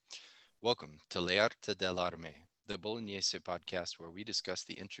Welcome to L'Arte dell'Arme, the Bolognese podcast where we discuss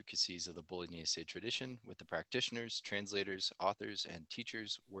the intricacies of the Bolognese tradition with the practitioners, translators, authors, and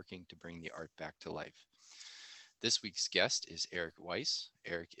teachers working to bring the art back to life. This week's guest is Eric Weiss.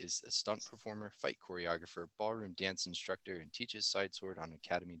 Eric is a stunt performer, fight choreographer, ballroom dance instructor, and teaches sidesword on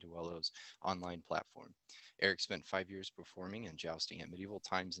Academie Duello's online platform. Eric spent 5 years performing and jousting at medieval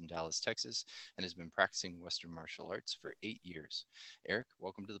times in Dallas, Texas, and has been practicing Western martial arts for 8 years. Eric,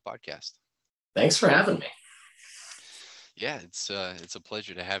 welcome to the podcast. Thanks for having me. Yeah, it's a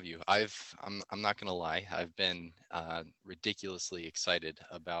pleasure to have you. I'm not gonna lie, I've been ridiculously excited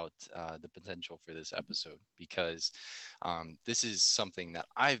about the potential for this episode because this is something that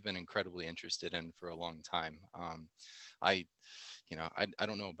I've been incredibly interested in for a long time. I, I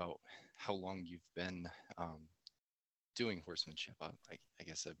don't know about how long you've been doing horsemanship. I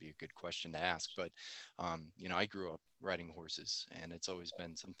guess that'd be a good question to ask, but I grew up riding horses, and it's always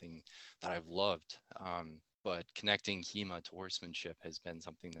been something that I've loved. But connecting HEMA to horsemanship has been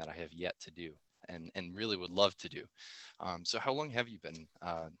something that I have yet to do and really would love to do. So how long have you been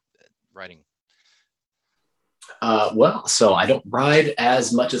riding? So I don't ride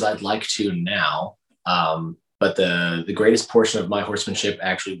as much as I'd like to now, but the greatest portion of my horsemanship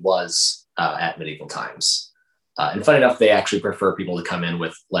actually was at medieval times. And funny enough, they actually prefer people to come in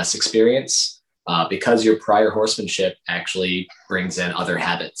with less experience because your prior horsemanship actually brings in other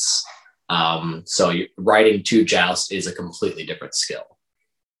habits. So riding to joust is a completely different skill.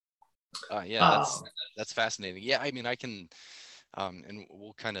 Yeah, that's fascinating. Yeah, I mean, I can, and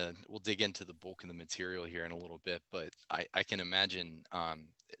we'll dig into the bulk of the material here in a little bit, but I can imagine,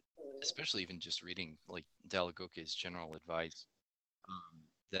 especially even just reading like dall'Agocchie's general advice,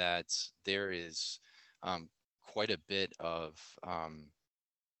 that there is quite a bit of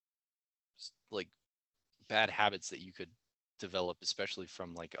like bad habits that you could develop, especially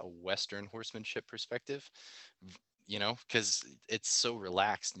from like a Western horsemanship perspective, because it's so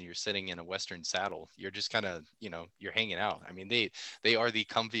relaxed and you're sitting in a Western saddle. You're just kind of, you're hanging out. I mean, they are the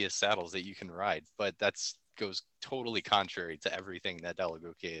comfiest saddles that you can ride, but that's goes totally contrary to everything that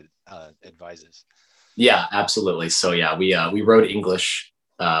dall'Agocchie advises. Yeah, absolutely. So yeah, we rode English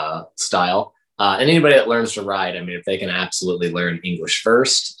style. And anybody that learns to ride, I mean, if they can absolutely learn English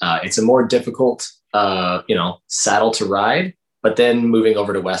first, it's a more difficult, saddle to ride. But then moving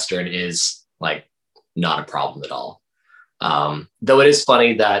over to Western is like not a problem at all. Though it is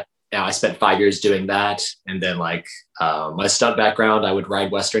funny that I spent 5 years doing that, and then my stunt background, I would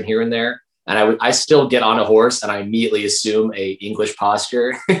ride Western here and there, and I still get on a horse and I immediately assume a English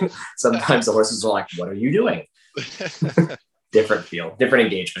posture. Sometimes the horses are like, "What are you doing?" Different feel, different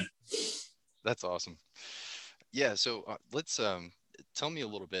engagement. That's awesome. Yeah, so let's tell me a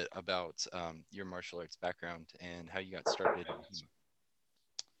little bit about your martial arts background and how you got started.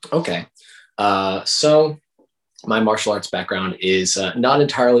 Okay. So my martial arts background is not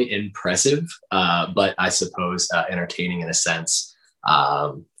entirely impressive, but I suppose entertaining in a sense.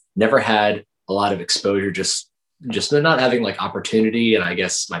 Never had a lot of exposure, just not having like opportunity, and I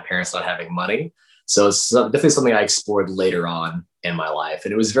guess my parents not having money. So it's definitely something I explored later on in my life,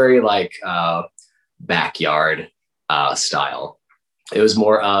 and it was very like backyard style. It was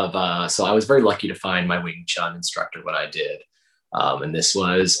more of so I was very lucky to find my Wing Chun instructor when I did, and this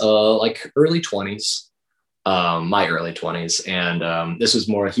was like early 20s, my early 20s, and this was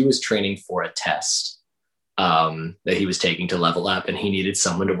more he was training for a test that he was taking to level up, and he needed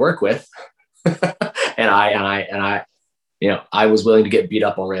someone to work with, and I I was willing to get beat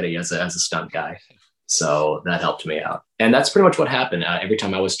up already as a stunt guy. So that helped me out. And that's pretty much what happened. Every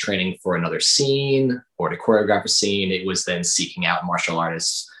time I was training for another scene or to choreograph a scene, it was then seeking out martial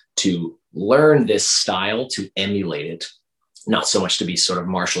artists to learn this style, to emulate it, not so much to be sort of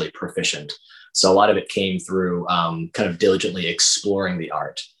martially proficient. So a lot of it came through kind of diligently exploring the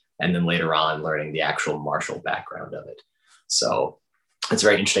art and then later on learning the actual martial background of it. So it's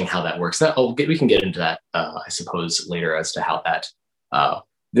very interesting how that works. We can get into that, I suppose, later as to how that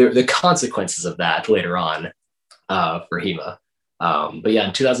the consequences of that later on for HEMA. But yeah,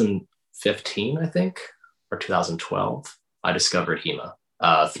 in 2015, I think, or 2012, I discovered HEMA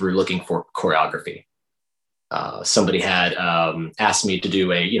through looking for choreography. Somebody had asked me to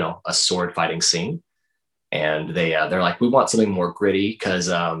do a sword fighting scene, and they're like, we want something more gritty because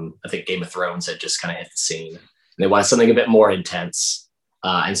I think Game of Thrones had just kind of hit the scene. And they wanted something a bit more intense,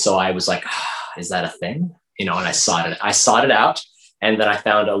 and so I was like, is that a thing? And I sought it out. And then I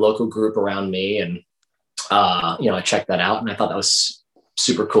found a local group around me, and I checked that out, and I thought that was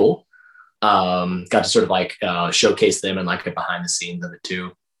super cool. Got to sort of like showcase them and like get behind the scenes of it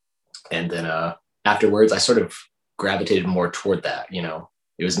too. And then afterwards, I sort of gravitated more toward that.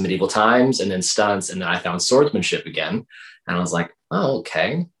 it was medieval times and then stunts. And then I found swordsmanship again. And I was like, oh,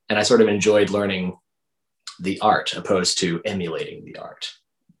 okay. And I sort of enjoyed learning the art opposed to emulating the art.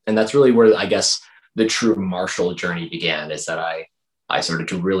 And that's really where I guess the true martial journey began, is that I started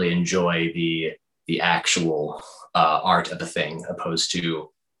to really enjoy the actual art of a thing opposed to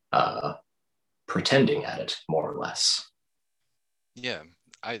pretending at it, more or less. Yeah,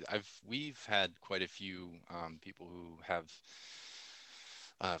 we've had quite a few people who have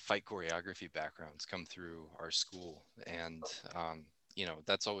fight choreography backgrounds come through our school, and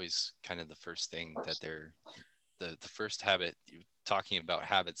that's always kind of the first thing that they're the first habit. Talking about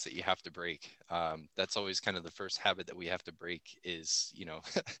habits that you have to break, that's always kind of the first habit that we have to break is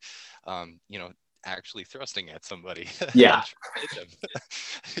actually thrusting at somebody. Yeah.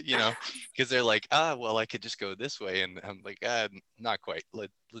 Because they're like, well, I could just go this way, and I'm like, not quite.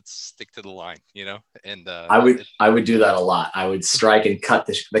 Let's stick to the line, and I would do that a lot. I would strike and cut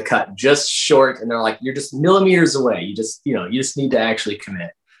the cut just short, and they're like, you're just millimeters away. You just need to actually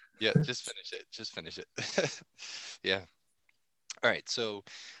commit. Yeah, just finish it. Yeah. All right, so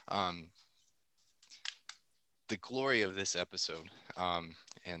the glory of this episode,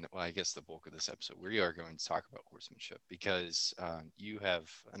 and well, I guess the bulk of this episode, we are going to talk about horsemanship, because you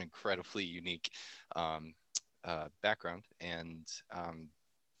have an incredibly unique background, and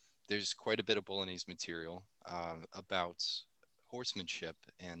there's quite a bit of Bolognese material about horsemanship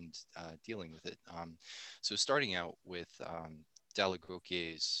and dealing with it. So starting out with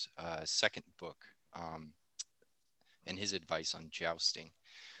dall'Agocchie's second book, and his advice on jousting.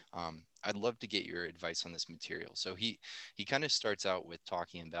 I'd love to get your advice on this material. So he kind of starts out with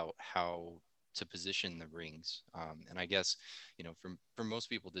talking about how to position the rings. And I guess, for most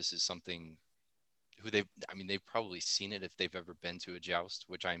people, this is something who they've probably seen it if they've ever been to a joust,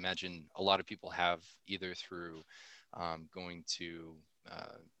 which I imagine a lot of people have, either through going to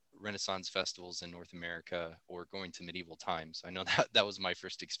Renaissance festivals in North America or going to medieval times. I know that was my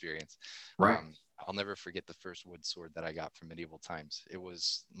first experience. Right. I'll never forget the first wood sword that I got from medieval times. It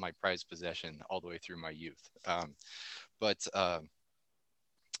was my prized possession all the way through my youth.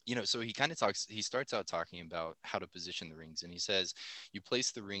 So he starts out talking about how to position the rings. And he says, you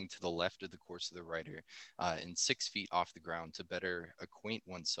place the ring to the left of the course of the rider and 6 feet off the ground to better acquaint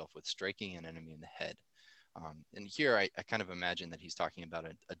oneself with striking an enemy in the head. And here I kind of imagine that he's talking about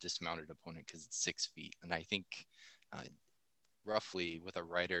a dismounted opponent, because it's 6 feet. And I think roughly with a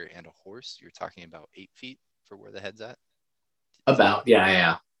rider and a horse, you're talking about 8 feet for where the head's at. About,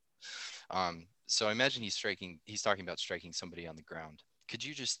 yeah. So I imagine he's talking about striking somebody on the ground. Could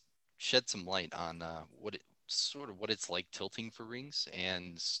you just shed some light on what it's like tilting for rings,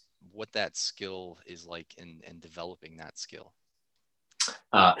 and what that skill is like in developing that skill?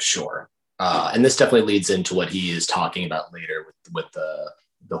 Sure. And this definitely leads into what he is talking about later with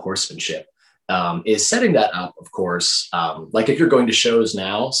the horsemanship. Is setting that up, of course. Like if you're going to shows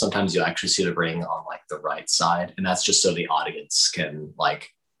now, sometimes you'll actually see the ring on like the right side, and that's just so the audience can like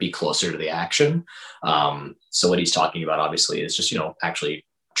be closer to the action. So what he's talking about, obviously, is just actually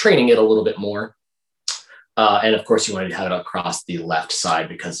training it a little bit more. And of course, you want to have it across the left side,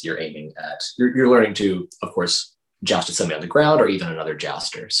 because you're aiming at you're learning to, of course, joust at somebody on the ground or even another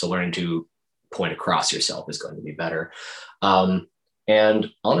jouster. So learning to point across yourself is going to be better. And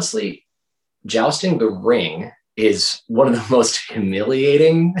honestly, jousting the ring is one of the most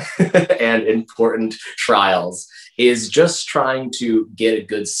humiliating and important trials, is just trying to get a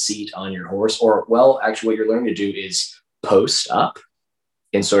good seat on your horse. Or, well, actually what you're learning to do is post up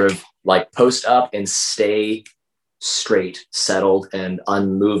and sort of like post up and stay straight, settled, and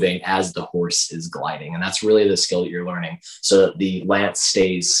unmoving as the horse is gliding. And that's really the skill that you're learning, so that the lance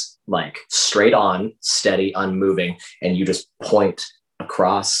stays like straight on, steady, unmoving, and you just point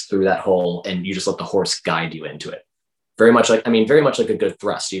across through that hole, and you just let the horse guide you into it. Very much like a good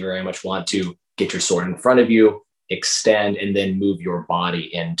thrust. You very much want to get your sword in front of you, extend, and then move your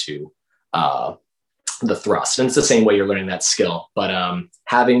body into the thrust. And it's the same way you're learning that skill. But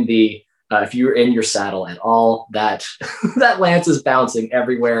having the if you're in your saddle at all, that that lance is bouncing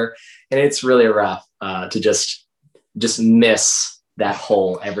everywhere, and it's really rough to just miss that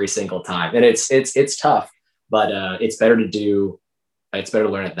hole every single time. And it's tough, but it's better to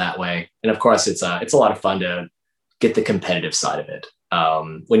learn it that way. And of course, it's a lot of fun to get the competitive side of it.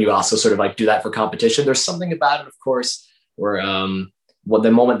 When you also sort of like do that for competition, there's something about it, of course, where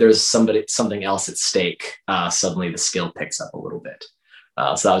the moment there's something else at stake, suddenly the skill picks up a little bit.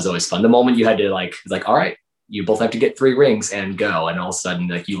 So that was always fun. The moment you had to all right, you both have to get 3 rings and go. And all of a sudden,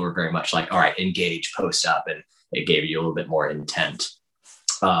 like, you were very much like, all right, engage, post up. And it gave you a little bit more intent.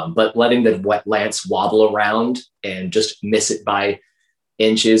 But letting the wet lance wobble around and just miss it by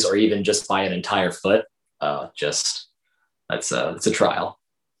inches or even just by an entire foot, just that's a trial.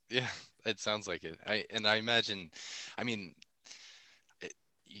 Yeah, it sounds like it. I imagine, I mean,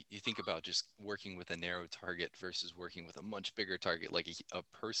 you think about just working with a narrow target versus working with a much bigger target, like a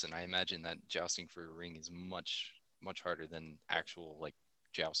person. I imagine that jousting for a ring is much harder than actual like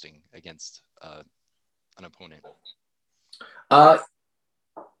jousting against an opponent. Uh,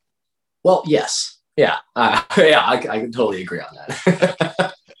 well, yes, yeah, yeah, I can totally agree on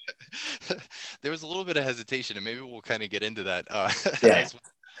that. There was a little bit of hesitation, and maybe we'll kind of get into that Yeah.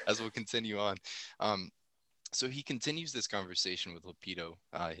 as we'll continue on. Um, so he continues this conversation with Lepido,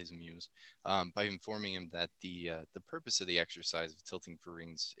 his muse, by informing him that the purpose of the exercise of tilting for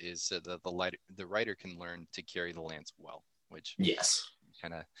rings is so that the rider can learn to carry the lance well, which Yes.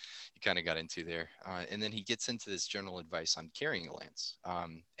 kind of you kind of got into there. And then he gets into this general advice on carrying a lance,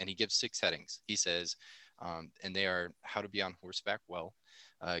 and he gives 6 headings. He says, and they are how to be on horseback well,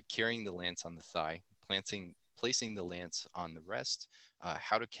 carrying the lance on the thigh, placing the lance on the rest,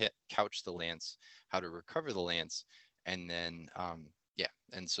 how to couch the lance, how to recover the lance, and then yeah,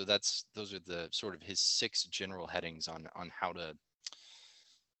 and so those are the sort of his 6 general headings on how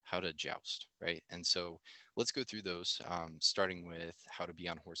to joust, right? And so let's go through those, starting with how to be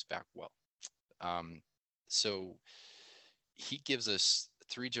on horseback well. Um, so he gives us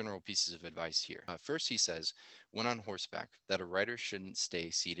 3 general pieces of advice here. First, he says, when on horseback, that a rider shouldn't stay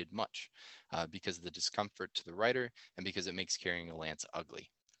seated much because of the discomfort to the rider and because it makes carrying a lance ugly.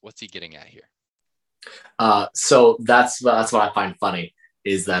 What's he getting at here? So that's what I find funny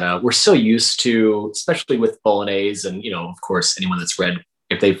is that we're so used to, especially with Bolognese, and of course, anyone that's read,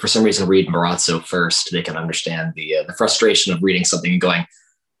 if they for some reason read Marozzo first, they can understand the frustration of reading something and going,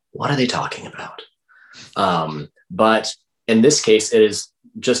 "What are they talking about?" But in this case, it is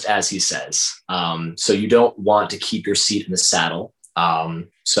just as he says. So you don't want to keep your seat in the saddle.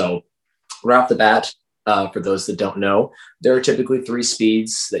 So right off the bat, for those that don't know, there are typically 3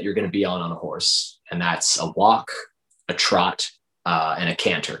 speeds that you're going to be on a horse, and that's a walk, a trot, and a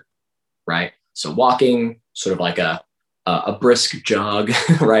canter, right? So walking, sort of like a brisk jog,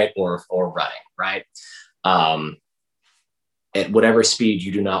 right, or running, right? Um, at whatever speed,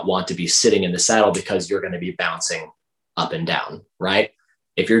 you do not want to be sitting in the saddle because you're going to be bouncing up and down, right?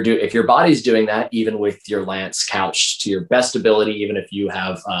 If your body's doing that, even with your lance couched to your best ability, even if you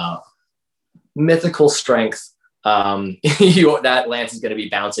have mythical strength, that lance is going to be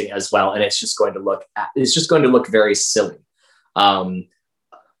bouncing as well, and it's just going to look very silly.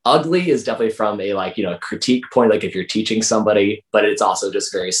 Ugly is definitely from a critique point, like if you're teaching somebody, but it's also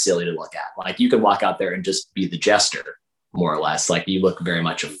just very silly to look at. Like you can walk out there and just be the jester, more or less. Like you look very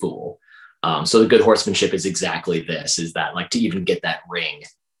much a fool. So the good horsemanship is exactly this: is that like to even get that ring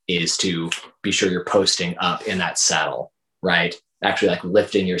is to be sure you're posting up in that saddle, right? Actually, like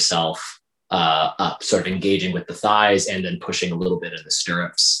lifting yourself up, sort of engaging with the thighs, and then pushing a little bit in the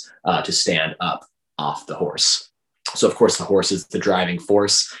stirrups to stand up off the horse. So of course the horse is the driving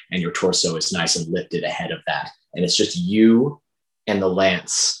force, and your torso is nice and lifted ahead of that, and it's just you and the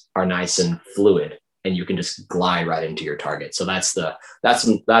lance are nice and fluid, and you can just glide right into your target. So that's the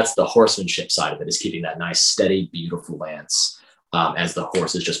horsemanship side of it, is keeping that nice, steady, beautiful lance as the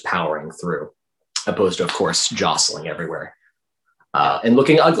horse is just powering through, opposed to, of course, jostling everywhere and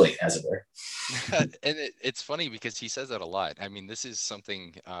looking ugly, as it were. And it's funny because he says that a lot. I mean, this is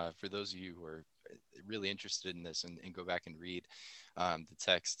something for those of you who are really interested in this and go back and read the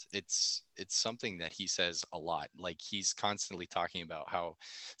text. It's something that he says a lot. Like he's constantly talking about how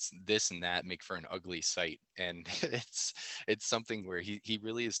this and that make for an ugly sight, and it's something where he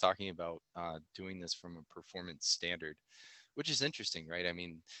really is talking about doing this from a performance standard, which is interesting, right? I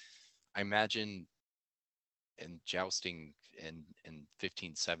mean, I imagine and jousting in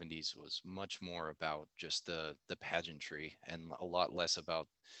 1570s was much more about just the pageantry and a lot less about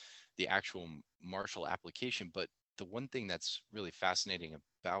the actual martial application. But the one thing that's really fascinating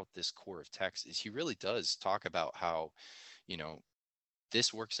about this core of text is he really does talk about how, you know,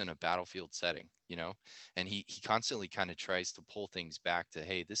 this works in a battlefield setting, and he constantly kind of tries to pull things back to,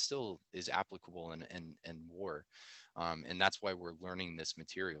 hey, this still is applicable in war. And that's why we're learning this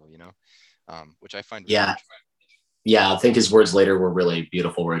material, which I find really Yeah. interesting. Yeah, I think his words later were really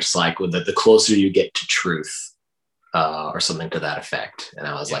beautiful, where it's like the closer you get to truth, or something to that effect. And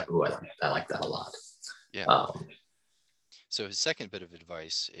I was Yeah. like, ooh, I like that a lot. Yeah. Um, So his second bit of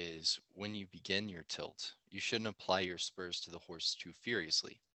advice is when you begin your tilt, you shouldn't apply your spurs to the horse too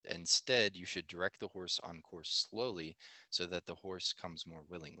furiously. Instead, you should direct the horse on course slowly so that the horse comes more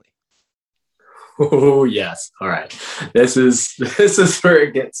willingly. oh yes. All right. This is where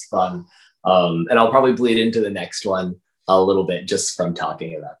it gets fun. And I'll probably bleed into the next one. a little bit just from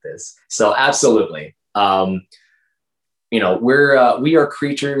talking about this. So absolutely. We are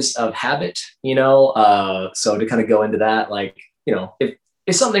creatures of habit, so to kind of go into that, like,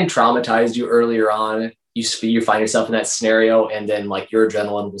 if something traumatized you earlier on, you find yourself in that scenario, and then like your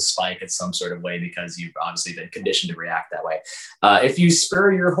adrenaline will spike in some sort of way because you've obviously been conditioned to react that way. If you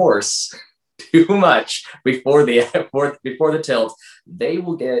spur your horse too much before the before the tilt, they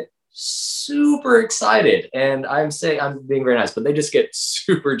will get super excited. And I'm being very nice, but they just get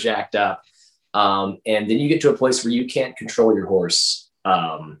super jacked up. And then you get to a place where you can't control your horse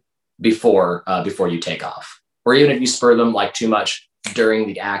before you take off, or even if you spur them like too much during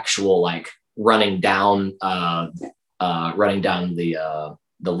the actual like running down the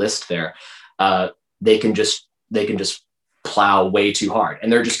list there, they can just plow way too hard,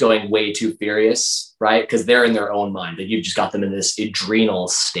 and they're just going way too furious, right? Because they're in their own mind, that you've just got them in this adrenal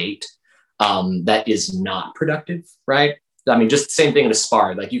state that is not productive, right? I mean, just the same thing in a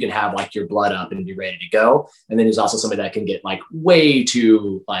spar. Like you can have like your blood up and be ready to go, and then there's also somebody that can get like way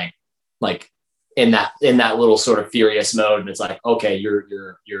too like in that little sort of furious mode, and it's like, okay, you're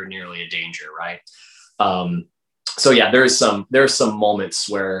nearly a danger, right? So yeah, there's some moments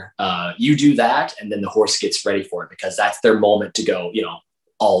where you do that, and then the horse gets ready for it because that's their moment to go,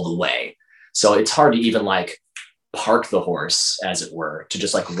 all the way. So it's hard to even like park the horse, as it were, to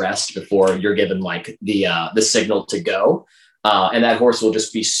just like rest before you're given like the signal to go. And that horse will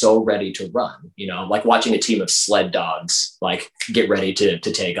just be so ready to run, like watching a team of sled dogs like get ready to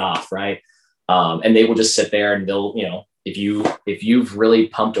take off, right? And they will just sit there, and they'll, if you've really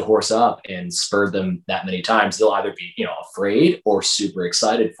pumped a horse up and spurred them that many times, they'll either be, afraid or super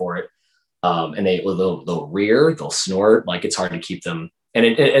excited for it. And they'll rear, they'll snort, like it's hard to keep them. And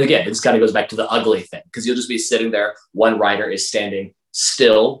again, it just kind of goes back to the ugly thing, because you'll just be sitting there. One rider is standing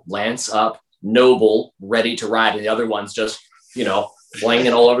still, lance up, noble, ready to ride, and the other one's just,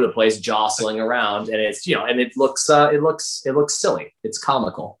 flinging all over the place, jostling around, and it's, and it looks silly. It's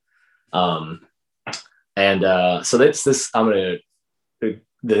comical. So that's this. The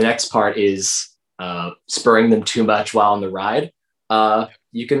next part is spurring them too much while on the ride.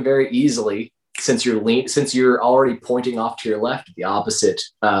 You can very easily, since you're already pointing off to your left, the opposite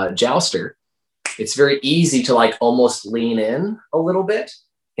jouster, it's very easy to like almost lean in a little bit.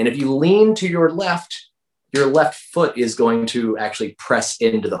 And if you lean to your left foot is going to actually press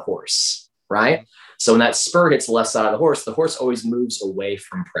into the horse, right? So when that spur hits the left side of the horse always moves away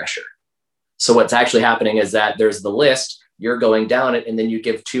from pressure. So what's actually happening is that there's the list, you're going down it, and then you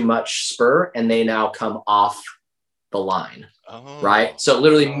give too much spur, and they now come off the line, right? So it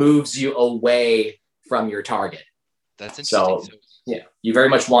literally moves you away from your target. That's interesting. So yeah, you very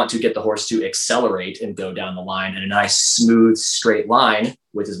much want to get the horse to accelerate and go down the line in a nice, smooth, straight line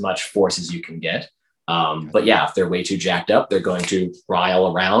with as much force as you can get. But yeah, if they're way too jacked up, they're going to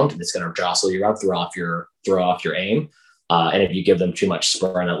rile around, and it's going to jostle you around, throw off your aim. And if you give them too much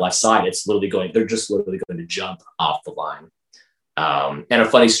spur on the left side, they're just literally going to jump off the line. And a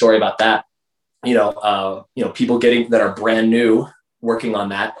funny story about that, people that are brand new working on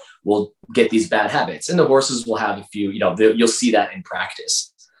that will get these bad habits, and the horses will have a few, you'll see that in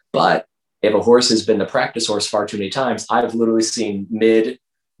practice. But if a horse has been the practice horse far too many times, I've literally seen mid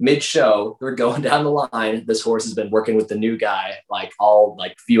show, we're going down the line, this horse has been working with the new guy like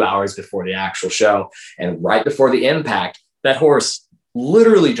few hours before the actual show, and right before the impact, that horse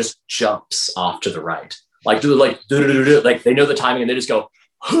literally just jumps off to the right, like they know the timing, and they just go,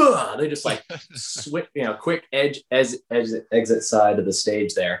 huh! They just like switch, quick exit side of the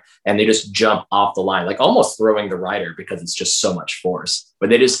stage there, and they just jump off the line, like almost throwing the rider because it's just so much force.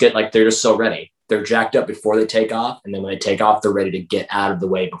 But they just get like, they're just so ready. They're jacked up before they take off, and then when they take off, they're ready to get out of the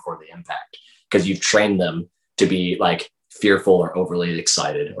way before the impact, because you've trained them to be like fearful or overly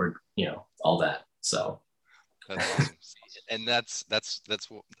excited, or all that. So that's awesome. And that's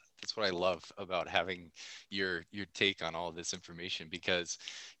what I love about having your take on all of this information, because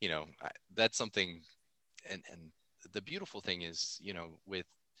that's something, and the beautiful thing is, with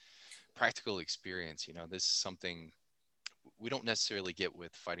practical experience, this is something we don't necessarily get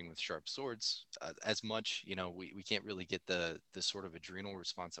with fighting with sharp swords as much. We can't really get the sort of adrenal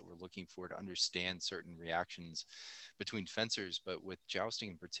response that we're looking for to understand certain reactions between fencers. But with jousting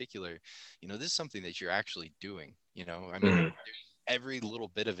in particular, this is something that you're actually doing. I mean, every little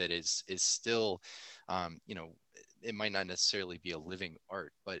bit of it is still, it might not necessarily be a living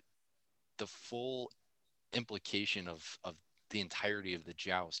art, but the full implication of the entirety of the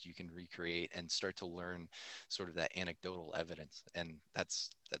joust you can recreate and start to learn sort of that anecdotal evidence. And that's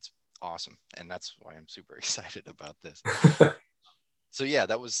awesome. And that's why I'm super excited about this. So yeah,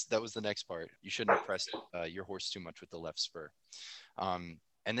 that was the next part. You shouldn't press your horse too much with the left spur. And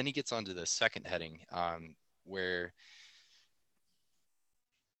then he gets onto the second heading, where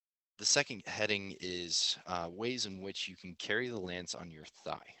the second heading is ways in which you can carry the lance on your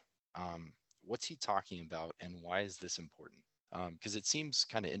thigh. What's he talking about, and why is this important? Because it seems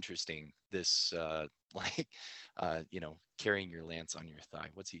kind of interesting. This like carrying your lance on your thigh.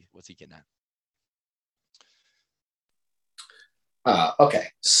 What's he getting at? Okay,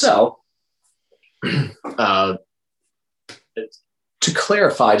 so uh, to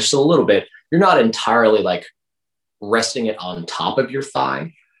clarify just a little bit, you're not entirely like resting it on top of your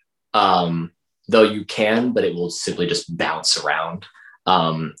thigh, though you can, but it will simply just bounce around.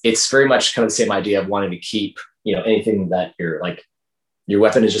 It's very much kind of the same idea of wanting to keep, anything that you're like, your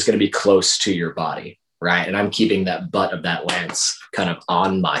weapon is just going to be close to your body, right? And I'm keeping that butt of that lance kind of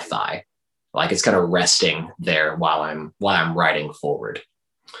on my thigh, like it's kind of resting there while I'm riding forward.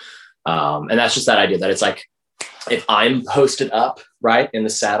 And that's just that idea that it's like, if I'm posted up right in the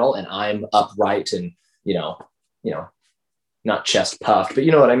saddle and I'm upright and not chest puffed, but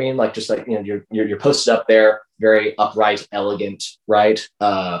you know what I mean, like just like you're posted up there, very upright, elegant, right?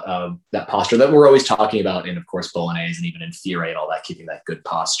 That posture that we're always talking about in, of course, Bolognese and even in Fiore and all that, keeping that good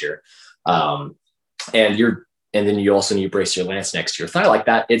posture. And then you also need to brace your lance next to your thigh like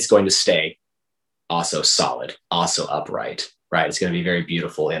that. It's going to stay also solid, also upright, right? It's going to be very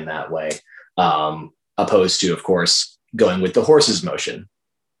beautiful in that way. Opposed to, of course, going with the horse's motion,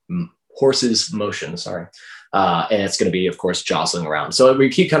 sorry. And it's going to be, of course, jostling around. So we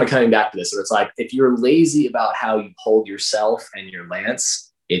keep kind of coming back to this. So it's like, if you're lazy about how you hold yourself and your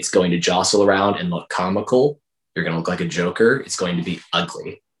lance, it's going to jostle around and look comical. You're going to look like a joker. It's going to be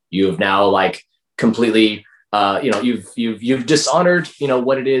ugly. You have now like completely, you've dishonored,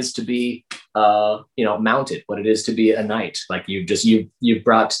 what it is to be, mounted, what it is to be a knight. Like you've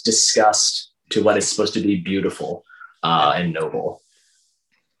brought disgust to what is supposed to be beautiful and noble.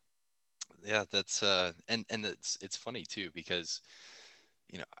 Yeah, that's and it's funny too, because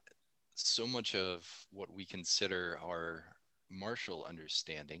so much of what we consider our martial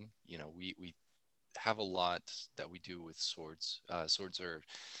understanding, we have a lot that we do with swords. Swords are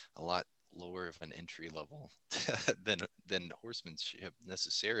a lot lower of an entry level than horsemanship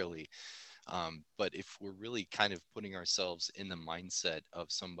necessarily. But if we're really kind of putting ourselves in the mindset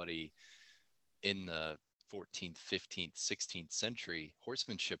of somebody in the 14th, 15th, 16th century,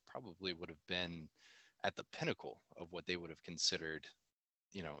 horsemanship probably would have been at the pinnacle of what they would have considered,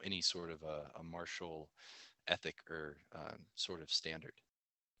 any sort of a martial ethic or sort of standard.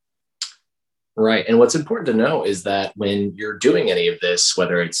 Right. And what's important to know is that when you're doing any of this,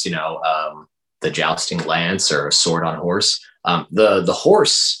 whether it's, the jousting lance or a sword on horse, the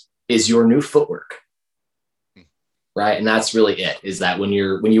horse is your new footwork. Right. And that's really it, is that when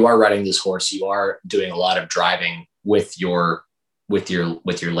you are riding this horse, you are doing a lot of driving with your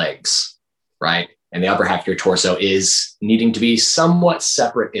legs. Right. And the upper half of your torso is needing to be somewhat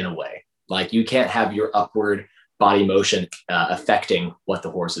separate in a way. Like you can't have your upward body motion affecting what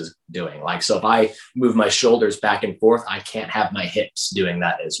the horse is doing. Like, so if I move my shoulders back and forth, I can't have my hips doing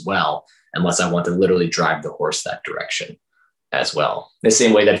that as well, unless I want to literally drive the horse that direction as well. The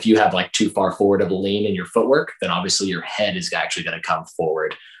same way that if you have like too far forward of a lean in your footwork, then obviously your head is actually going to come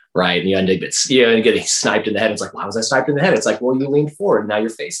forward, right? And you end up getting sniped in the head. It's like, why was I sniped in the head? It's like, well, you leaned forward, now your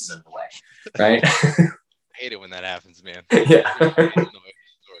face is in the way, right? I hate it when that happens, man. Yeah.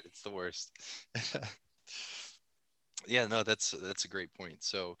 It's the worst. Yeah, no, that's a great point.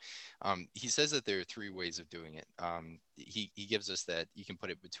 So he says that there are three ways of doing it. He gives us that you can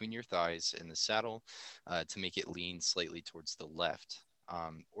put it between your thighs in the saddle to make it lean slightly towards the left,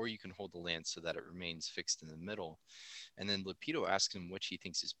 or you can hold the lance so that it remains fixed in the middle. And then Lepido asks him which he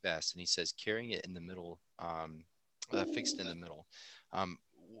thinks is best, and he says carrying it in the middle, fixed in the middle.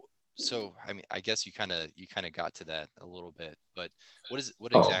 So I mean, I guess you kind of got to that a little bit, but what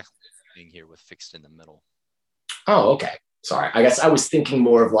exactly is happening here with fixed in the middle? Oh, okay. Sorry. I guess I was thinking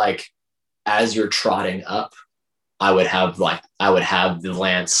more of like, as you're trotting up, I would have the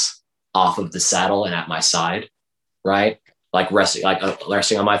lance off of the saddle and at my side, right? Like resting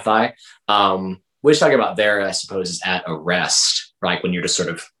on my thigh. What he's talking about there, I suppose, is at a rest, right? When you're just sort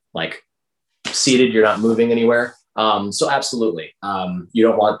of like seated, you're not moving anywhere. So absolutely. You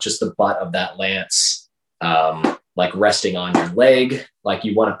don't want just the butt of that lance, like resting on your leg. Like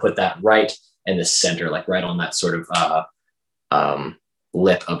you want to put that right in the center, like right on that sort of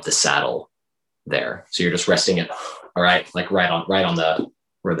lip of the saddle there. So you're just resting it, all right, like right on the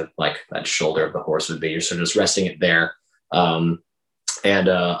where the like that shoulder of the horse would be. You're sort of just resting it there. And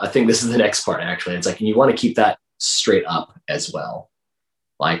I think this is the next part actually. It's like you want to keep that straight up as well,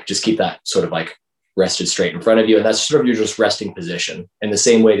 Like just keep that sort of like rested straight in front of you. And that's sort of your just resting position. In the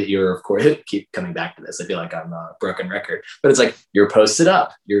same way that you're, of course, keep coming back to this. I feel like I'm a broken record, but it's like you're posted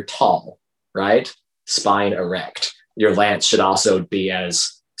up, you're tall, right? Spine erect. Your lance should also be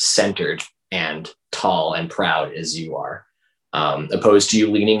as centered and tall and proud as you are. Opposed to you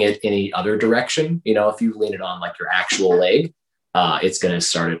leaning it any other direction. You know, if you lean it on like your actual leg, it's going to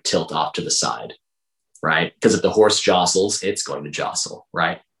start to tilt off to the side, right? Because if the horse jostles, it's going to jostle,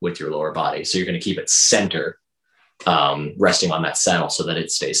 right, with your lower body. So you're going to keep it center, resting on that saddle so that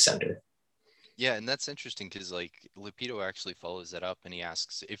it stays centered. Yeah, and that's interesting because like Lupito actually follows that up and he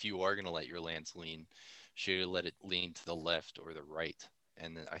asks if you are going to let your lance lean, should you let it lean to the left or the right?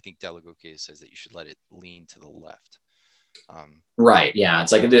 And then I think dall'Agocchie says that you should let it lean to the left. Right. Yeah.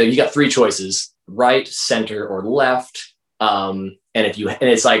 It's like you got three choices: right, center, or left. And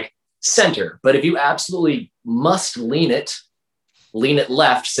it's like center, but if you absolutely must lean it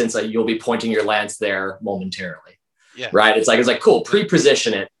left, since you'll be pointing your lance there momentarily. Yeah. Right. It's like cool.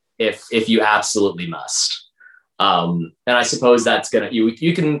 Pre-position it if you absolutely must. And I suppose that's gonna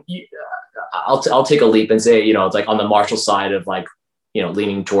I'll take a leap and say, it's like on the martial side of like,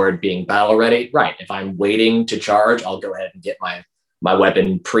 leaning toward being battle ready. Right. If I'm waiting to charge, I'll go ahead and get my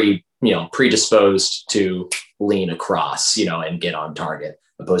weapon predisposed to lean across, and get on target,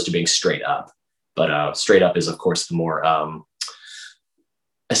 opposed to being straight up. But straight up is, of course, the more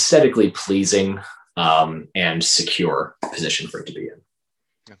aesthetically pleasing and secure position for it to be in.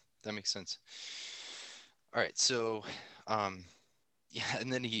 Yeah, that makes sense. All right. So, yeah,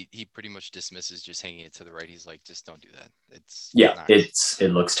 and then he pretty much dismisses just hanging it to the right. He's like, just don't do that.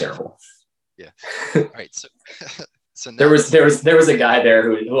 It looks terrible. Yeah. All right. So so there was a guy there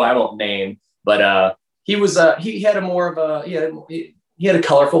who I won't name, but he had a more of a he had a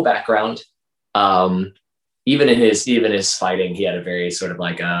colorful background. Even in his fighting, he had a very sort of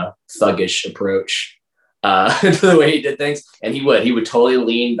like a thuggish approach to the way he did things. And he would totally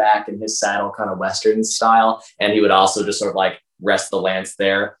lean back in his saddle, kind of Western style. And he would also just sort of like rest the lance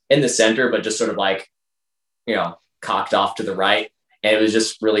there in the center, but just sort of like, cocked off to the right. And it was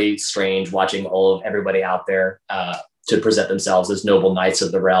just really strange watching everybody out there to present themselves as noble knights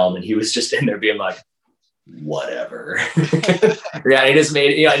of the realm. And he was just in there being like, whatever. Yeah, he just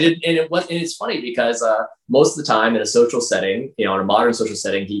made and it's funny because most of the time in a social setting, in a modern social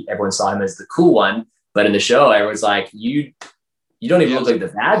setting, everyone saw him as the cool one, but in the show everyone's like, you don't even look like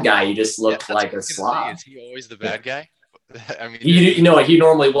the bad guy, you just look like a slob. Is he always the bad guy? I mean, he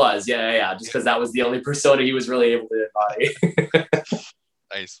normally was. Yeah, just because that was the only persona he was really able to embody.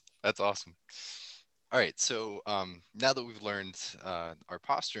 Nice, that's awesome. All right, so now that we've learned our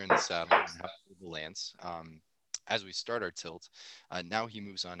posture in the saddle and how to hold the lance, as we start our tilt, now he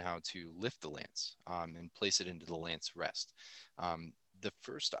moves on how to lift the lance and place it into the lance rest. The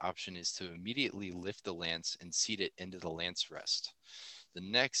first option is to immediately lift the lance and seat it into the lance rest. The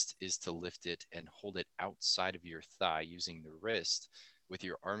next is to lift it and hold it outside of your thigh using the wrist with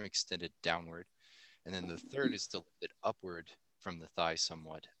your arm extended downward. And then the third is to lift it upward from the thigh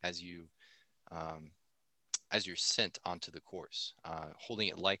somewhat as you're sent onto the course, holding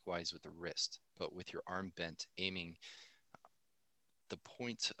it likewise with the wrist, but with your arm bent, aiming the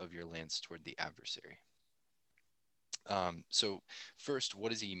point of your lance toward the adversary. So first,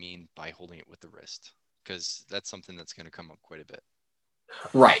 what does he mean by holding it with the wrist? Because that's something that's going to come up quite a bit.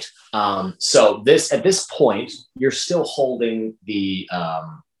 Right. So at this point, you're still holding the,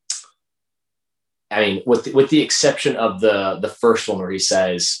 with the exception of the first one where he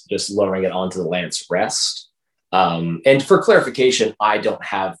says just lowering it onto the lance rest. And for clarification, I don't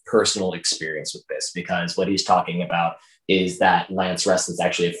have personal experience with this because what he's talking about is that lance rest that's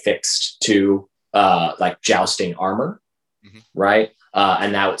actually affixed to like jousting armor, right?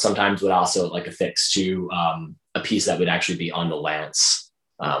 And that sometimes would also like affix to a piece that would actually be on the lance,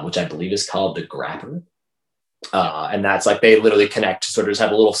 which I believe is called the grapper. And that's like they literally connect, sort of just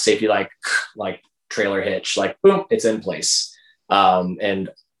have a little safety like trailer hitch, like boom, it's in place. And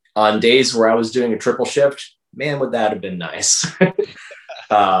on days where I was doing a triple shift, man, would that have been nice. So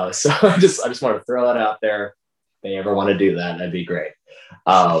I just want to throw that out there. If they ever want to do that, that'd be great.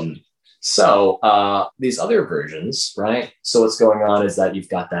 So these other versions, right? So what's going on is that you've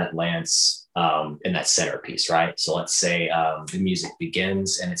got that lance in that centerpiece, right? So let's say the music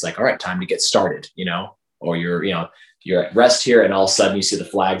begins and it's like, all right, time to get started, or you're at rest here and all of a sudden you see the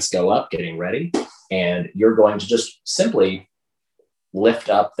flags go up, getting ready, and you're going to just simply lift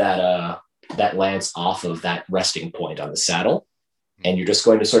up that lance off of that resting point on the saddle, and you're just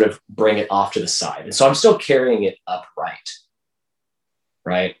going to sort of bring it off to the side. And so I'm still carrying it upright,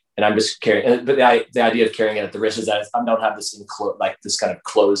 right? and I'm just carrying. But the idea of carrying it at the wrist is that I don't have this like this kind of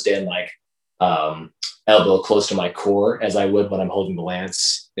closed in like elbow close to my core as I would when I'm holding the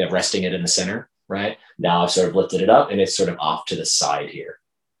lance, resting it in the center. Right now, I've sort of lifted it up and it's sort of off to the side here.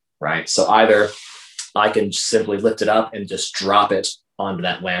 Right, so either I can simply lift it up and just drop it onto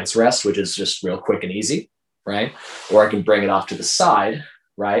that lance rest, which is just real quick and easy, right? Or I can bring it off to the side,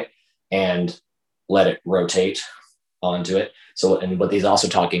 right, and let it rotate onto it. So, and what he's also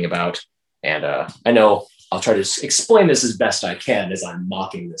talking about, and I know I'll try to explain this as best I can as I'm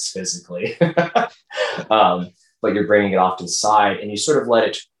mocking this physically, but you're bringing it off to the side and you sort of let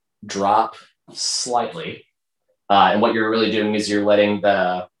it drop slightly. And what you're really doing is you're letting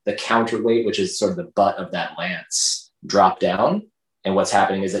the counterweight, which is sort of the butt of that lance, drop down. And what's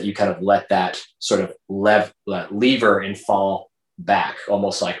happening is that you kind of let that sort of lever and fall back,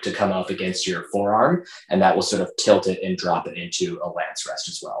 almost like to come up against your forearm. And that will sort of tilt it and drop it into a lance rest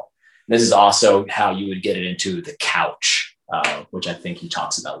as well. And this is also how you would get it into the couch, which I think he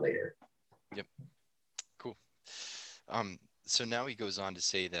talks about later. Yep. Cool. So now he goes on to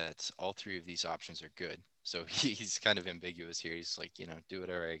say that all three of these options are good. So he's kind of ambiguous here. He's like, do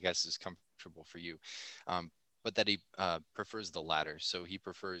whatever I guess is comfortable for you. But that he prefers the latter. So he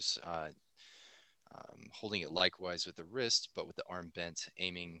prefers holding it likewise with the wrist, but with the arm bent,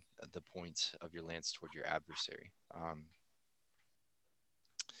 aiming the point of your lance toward your adversary.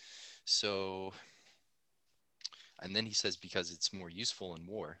 And then he says, because it's more useful in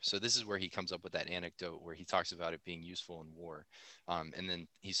war. So this is where he comes up with that anecdote where he talks about it being useful in war. And then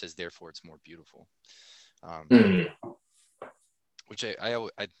he says, therefore, it's more beautiful. Which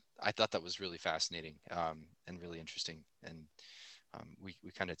I thought that was really fascinating and really interesting. And we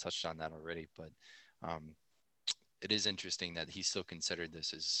kind of touched on that already, but it is interesting that he still considered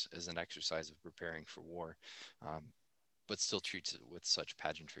this as an exercise of preparing for war, but still treats it with such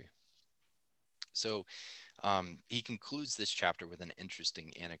pageantry. So he concludes this chapter with an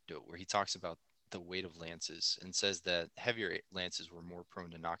interesting anecdote where he talks about the weight of lances and says that heavier lances were more prone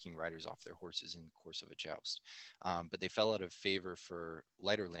to knocking riders off their horses in the course of a joust. But they fell out of favor for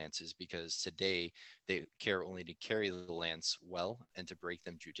lighter lances because today they care only to carry the lance well and to break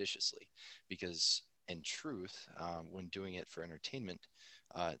them judiciously. Because in truth, when doing it for entertainment,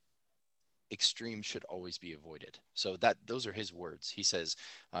 extremes should always be avoided. So those are his words. He says,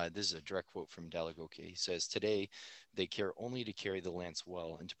 this is a direct quote from dall'Agocchie. He says, today they care only to carry the lance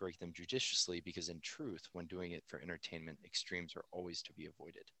well and to break them judiciously, because in truth, when doing it for entertainment, extremes are always to be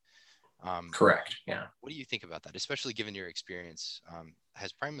avoided. Correct. Yeah. What do you think about that? Especially given your experience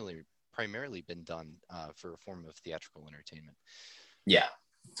has primarily been done for a form of theatrical entertainment. Yeah.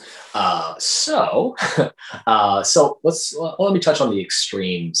 So let me touch on the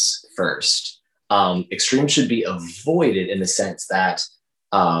extremes first. Extremes should be avoided in the sense that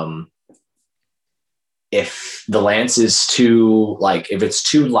if the lance is if it's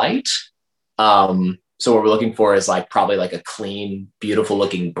too light, so what we're looking for is probably a clean, beautiful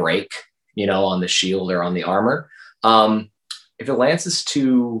looking break, on the shield or on the armor. If the lance is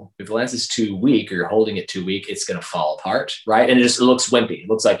too weak, or you're holding it too weak, it's going to fall apart, right? And it looks wimpy. It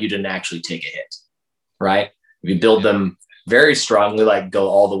looks like you didn't actually take a hit, right? If you build them very strongly, go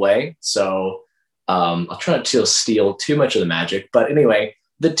all the way. So I'll try not to steal too much of the magic, but anyway,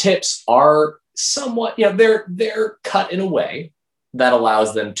 the tips are somewhat, they're cut in a way that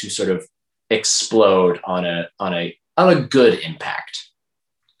allows them to sort of explode on a good impact,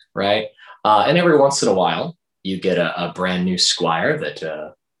 right? And every once in a while, you get a brand new squire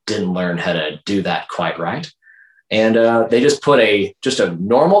that didn't learn how to do that quite right. And they just put just a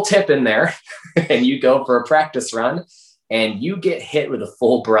normal tip in there and you go for a practice run and you get hit with the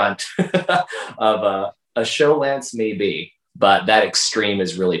full brunt of a show lance maybe, but that extreme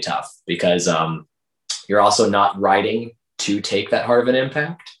is really tough because you're also not riding to take that hard of an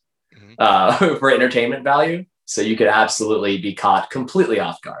impact for entertainment value. So you could absolutely be caught completely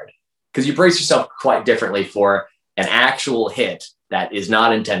off guard, because you brace yourself quite differently for an actual hit that is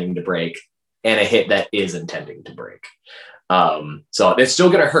not intending to break and a hit that is intending to break. So it's still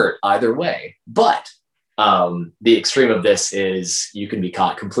going to hurt either way. But the extreme of this is you can be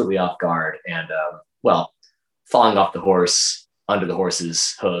caught completely off guard and, falling off the horse under the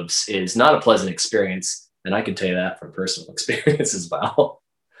horse's hooves is not a pleasant experience. And I can tell you that from personal experience as well.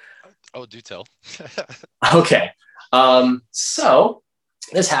 Oh, do tell. Okay. So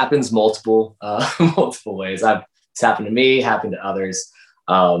this happens multiple ways. It's happened to me, happened to others.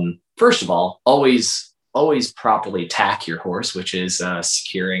 First of all, always properly tack your horse, which is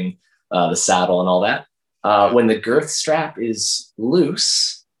securing the saddle and all that. When the girth strap is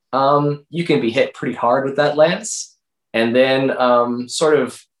loose, you can be hit pretty hard with that lance, and then sort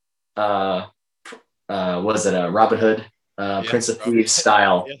of was it a Robin Hood, Yeah, Prince of Robert. Thieves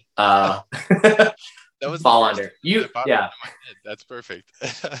style, Yeah, that was the fall first under thing you. that popped Yeah, into my head. That's perfect.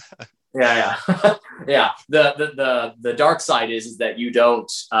 yeah. Yeah. The dark side is that you don't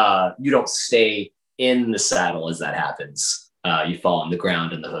stay in the saddle as that happens. You fall on the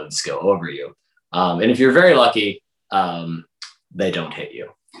ground and the hooves go over you. And if you're very lucky, um, they don't hit you.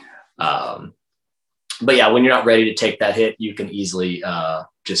 Um, but yeah, when you're not ready to take that hit, you can easily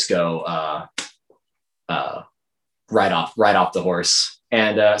just go uh, right off the horse.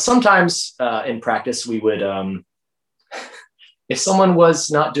 And sometimes in practice, we would if someone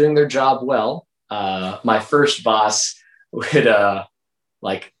was not doing their job well, my first boss would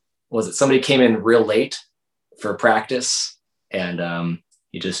like was it somebody came in real late for practice and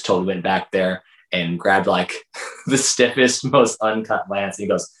he just totally went back there and grabbed like the stiffest, most uncut lance. And he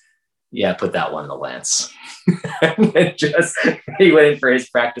goes, "Yeah, put that one in the lance." And just he went in for his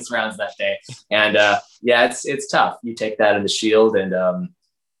practice rounds that day. And yeah, it's tough. You take that in the shield and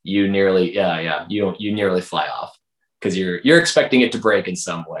you nearly you nearly fly off because you're expecting it to break in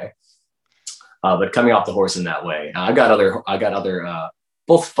some way. But coming off the horse in that way, I got other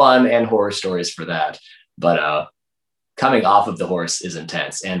both fun and horror stories for that. But coming off of the horse is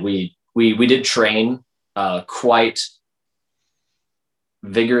intense, and we did train quite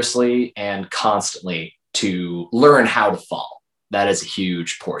vigorously and constantly to learn how to fall. That is a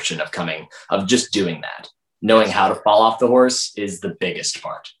huge portion of just doing that. Knowing Yes, how to fall off the horse is the biggest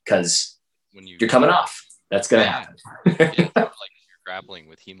part because when you you're coming off. That's going to yeah, happen. yeah, it's sort of like you're grappling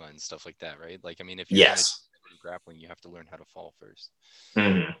with HEMA and stuff like that, right? Like, I mean, if you're gonna Yes. do grappling, you have to learn how to fall first.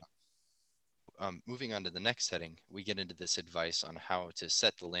 Mm-hmm. Moving on to the next setting, we get into this advice on how to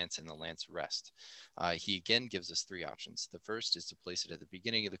set the lance in the lance rest. He again gives us three options. The first is to place it at the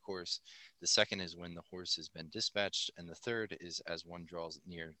beginning of the course. The second is when the horse has been dispatched. And the third is as one draws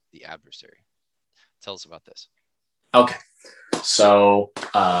near the adversary. Tell us about this. Okay. So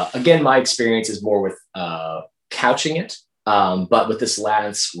again, my experience is more with couching it, but with this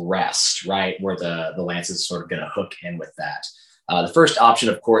lance rest, right, where the lance is sort of going to hook in with that. The first option,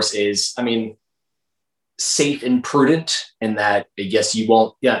 of course, is I mean safe and prudent in that yes you're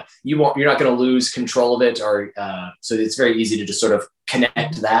not going to lose control of it or so it's very easy to just sort of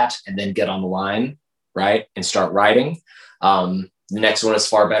connect that and then get on the line right and start riding. The next one is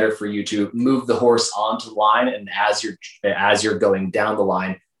far better for you to move the horse onto the line and as you're going down the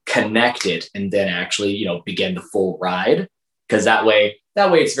line connect it and then actually begin the full ride because that way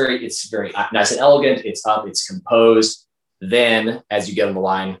it's very nice and elegant, it's up, it's composed. Then as you get on the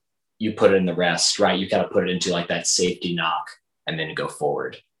line you put it in the rest, right? You kind of put it into like that safety knock and then go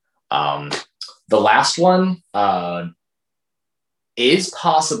forward. Um, the last one is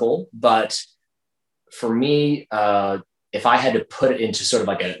possible, but for me, if I had to put it into sort of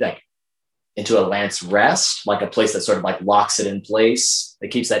like into a lance rest, like a place that sort of like locks it in place, that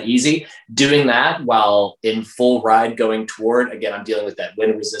keeps that easy, doing that while in full ride going toward, again, I'm dealing with that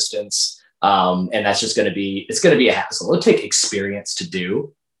wind resistance. And that's just it's going to be a hassle. It'll take experience to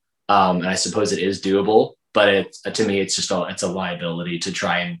do. And I suppose it is doable, but to me, it's a liability to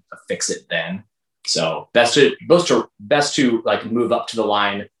try and fix it then. So best to like move up to the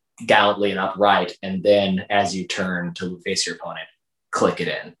line gallantly and upright, and then as you turn to face your opponent, click it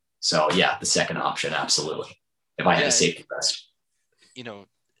in. So yeah, the second option, absolutely. If I had a Yeah, safety vest. you know,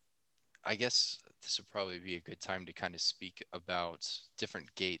 I guess this would probably be a good time to kind of speak about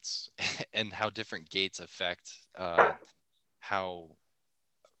different gaits and how different gaits affect how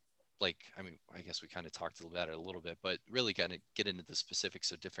like I mean I guess we kind of talked about it a little bit, but really kind of get into the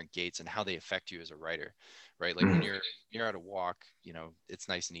specifics of different gaits and how they affect you as a writer, right? Like when Mhm. you're at a walk, it's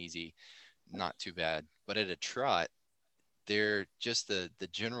nice and easy, not too bad. But at a trot, they're just the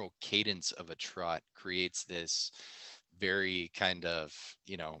general cadence of a trot creates this very kind of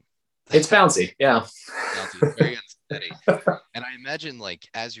It's bouncy. Yeah. bouncy, very unsteady. And I imagine like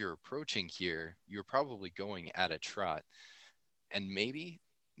as you're approaching here, you're probably going at a trot, and maybe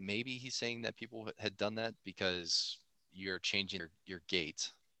he's saying that people had done that because you're changing your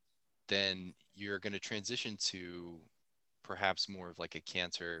gait, then you're going to transition to perhaps more of like a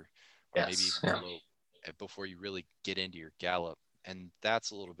canter or maybe Yes. even Yeah. lope before you really get into your gallop, and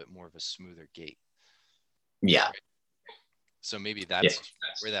that's a little bit more of a smoother gait, Yeah. right? So maybe Yeah. that's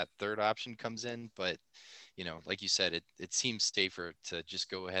where that third option comes in. But like you said, it seems safer to just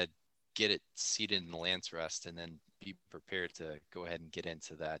go ahead, get it seated in the lance rest, and then be prepared to go ahead and get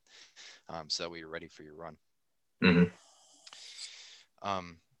into that, so that way you're ready for your run. Mm-hmm.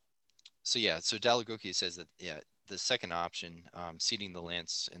 Um, so yeah, so dall'Agocchie says that yeah, the second option, seating the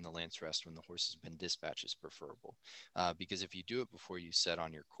lance in the lance rest when the horse has been dispatched, is preferable, because if you do it before you set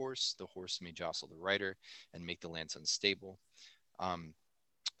on your course, the horse may jostle the rider and make the lance unstable. Um,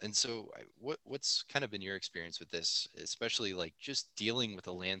 and so, what's kind of been your experience with this, especially like just dealing with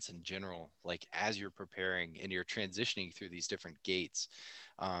the lance in general, like as you're preparing and you're transitioning through these different gates,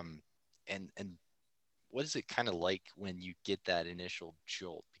 and what is it kind of like when you get that initial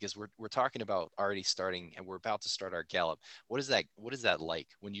jolt? Because we're talking about already starting, and we're about to start our gallop. What is that like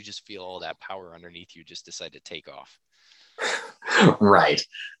when you just feel all that power underneath you just decide to take off? Right.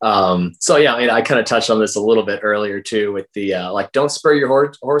 So yeah, I mean, I kind of touched on this a little bit earlier too, with the like, don't spur your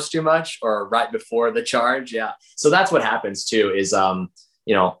horse too much, or right before the charge. Yeah. So that's what happens too. Is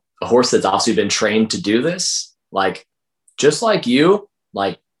you know, a horse that's obviously been trained to do this, like just like you,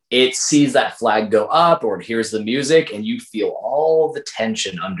 like it sees that flag go up or it hears the music, and you feel all the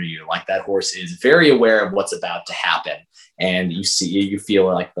tension under you. Like that horse is very aware of what's about to happen. And you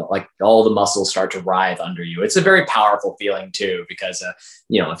feel like all the muscles start to writhe under you. It's a very powerful feeling too, because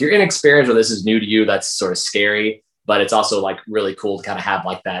you know, if you're inexperienced or this is new to you, that's sort of scary. But it's also like really cool to kind of have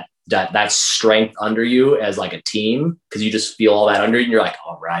like that strength under you as like a team, because you just feel all that under you, and you're like,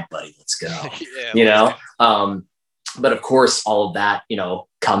 all right, buddy, let's go. Yeah, You know. But of course, all of that, you know,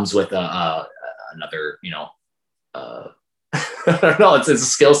 comes with another, you know, I don't know, it's a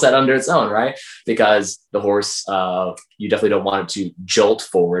skill set under its own, right? Because the horse, you definitely don't want it to jolt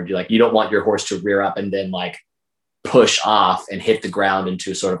forward. You don't want your horse to rear up and then like push off and hit the ground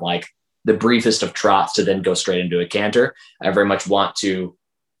into sort of like the briefest of trots to then go straight into a canter. I very much want to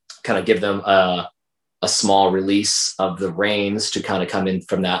kind of give them a small release of the reins to kind of come in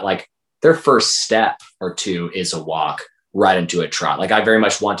from that, like their first step or two is a walk right into a trot. Like I very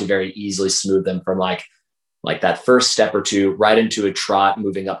much want to very easily smooth them from like that first step or two right into a trot,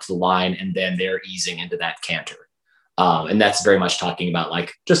 moving up to the line, and then they're easing into that canter. And that's very much talking about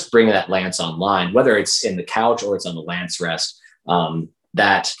like just bringing that lance online, whether it's in the couch or it's on the lance rest.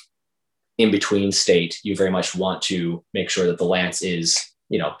 That in between state, you very much want to make sure that the lance is,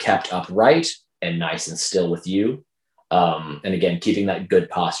 you know, kept upright and nice and still with you. And again, keeping that good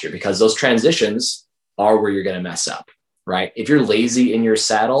posture, because those transitions are where you're going to mess up, right? If you're lazy in your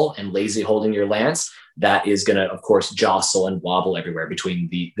saddle and lazy holding your lance, that is going to, of course, jostle and wobble everywhere between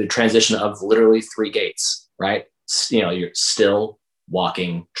the transition of literally 3 gates, right? You know, you're still,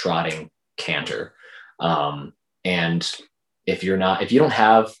 walking, trotting, canter. And if you don't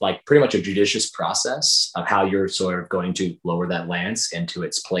have like pretty much a judicious process of how you're sort of going to lower that lance into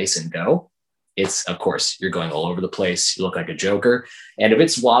its place and go, it's, of course, you're going all over the place. You look like a joker. And if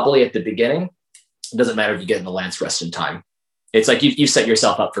it's wobbly at the beginning, it doesn't matter if you get in the lance rest in time. It's like you set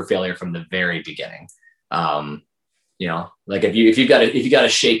yourself up for failure from the very beginning. You know, like if you've got a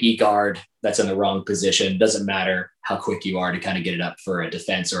shaky guard that's in the wrong position, doesn't matter how quick you are to kind of get it up for a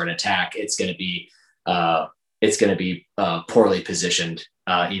defense or an attack. It's going to be poorly positioned,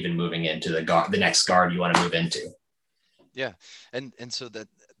 even moving into the next guard you want to move into. Yeah, and so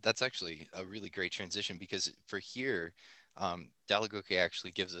that's actually a really great transition, because for here, dall'Agocchie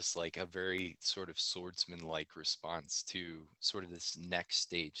actually gives us like a very sort of swordsman-like response to sort of this next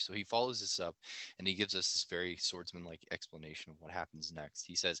stage. So he follows this up and he gives us this very swordsman-like explanation of what happens next.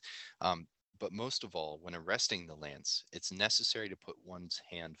 He says, but most of all, when arresting the lance, it's necessary to put one's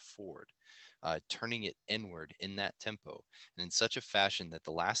hand forward, turning it inward in that tempo, and in such a fashion that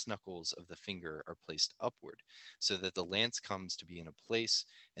the last knuckles of the finger are placed upward, so that the lance comes to be in a place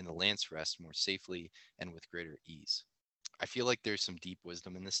and the lance rests more safely and with greater ease. I feel like there's some deep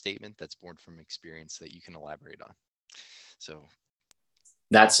wisdom in this statement that's born from experience that you can elaborate on. So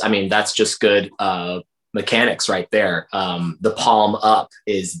that's just good mechanics right there. The palm up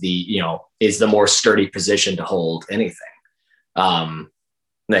is the more sturdy position to hold anything.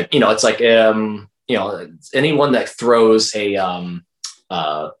 Like, it's like, anyone that throws a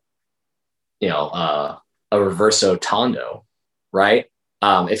reverso tondo, right?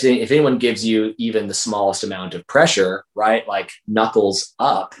 If anyone gives you even the smallest amount of pressure, right, like knuckles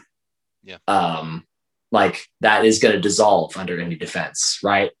up, yeah, like that is going to dissolve under any defense,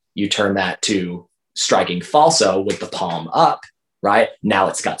 right? You turn that to striking falso with the palm up, right? Now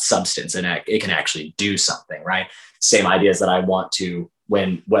it's got substance and it can actually do something, right? Same ideas that I want to,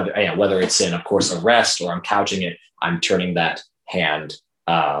 whether it's in, of course, a rest or I'm couching it, I'm turning that hand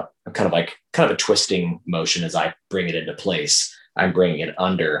kind of a twisting motion as I bring it into place. I'm bringing it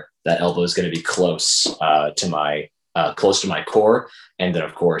under. That elbow is going to be close to my core, and then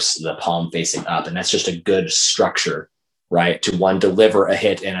of course the palm facing up, and that's just a good structure, right? To one, deliver a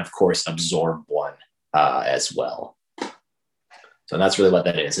hit, and of course absorb one as well. So that's really what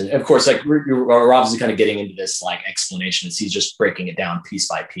that is. And of course, like we're obviously kind of getting into this like explanation as he's just breaking it down piece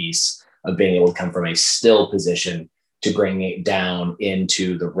by piece of being able to come from a still position to bring it down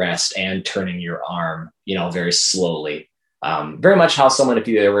into the rest and turning your arm, very slowly. Very much how someone, if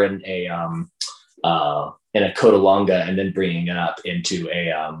you were in a codalonga and then bringing it up into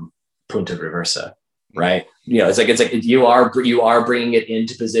a punta reversa, right? It's like you are bringing it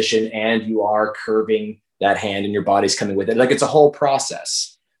into position and you are curving that hand and your body's coming with it. Like it's a whole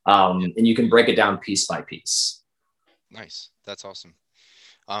process. And you can break it down piece by piece. Nice. That's awesome.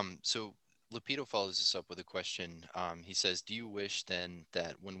 So Lupito follows this up with a question. He says, "Do you wish then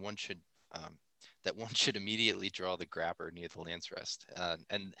that um, one should immediately draw the grapper near the lance rest?"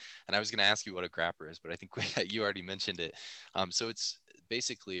 And I was going to ask you what a grapper is, but I think you already mentioned it. So it's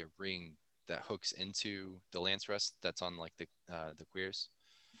basically a ring that hooks into the lance rest that's on like the queers.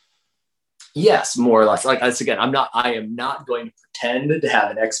 Yes, more or less. Like again, I am not going to pretend to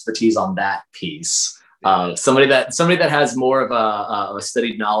have an expertise on that piece. Somebody that has more of a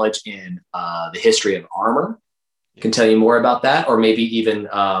studied knowledge in the history of armor can tell you more about that, or maybe even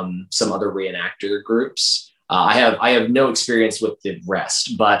some other reenactor groups. I have no experience with the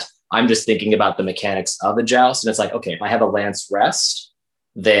rest, but I'm just thinking about the mechanics of a joust, and it's like, okay, if I have a lance rest,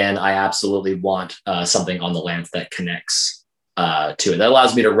 then I absolutely want something on the lance that connects to it. That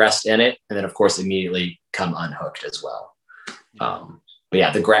allows me to rest in it, and then of course immediately come unhooked as well. But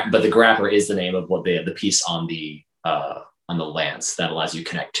yeah, the grapper is the name of what the piece on the lance that allows you to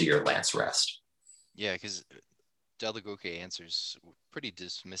connect to your lance rest. Yeah, because dall'Agocchie answers pretty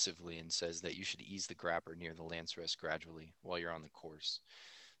dismissively and says that you should ease the grapper near the lance rest gradually while you're on the course.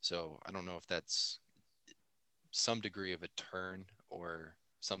 So I don't know if that's some degree of a turn or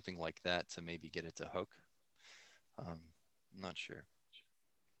something like that to maybe get it to hook. I'm not sure.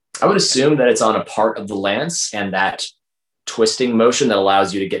 I would assume that it's on a part of the lance, and that twisting motion that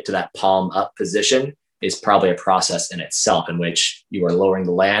allows you to get to that palm up position is probably a process in itself, in which you are lowering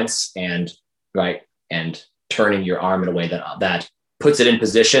the lance and turning your arm in a way that puts it in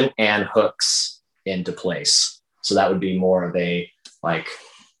position and hooks into place. So that would be more of a, like,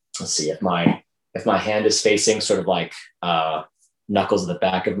 let's see, if my hand is facing sort of like knuckles at the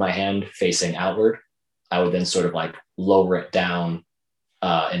back of my hand facing outward, I would then sort of like lower it down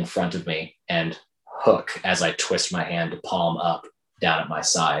in front of me and hook as I twist my hand to palm up down at my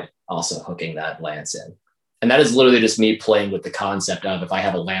side, also hooking that lance in. And that is literally just me playing with the concept of, if I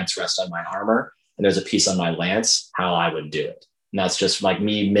have a lance rest on my armor and there's a piece on my lance, how I would do it. And that's just like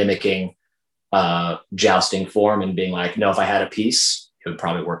me mimicking jousting form and being like, no, if I had a piece, it would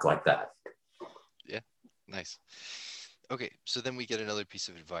probably work like that. Yeah, nice. Okay, so then we get another piece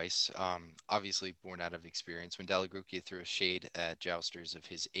of advice, obviously born out of experience. When dall'Agocchie threw a shade at jousters of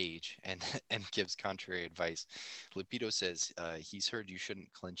his age and and gives contrary advice, Lupito says he's heard you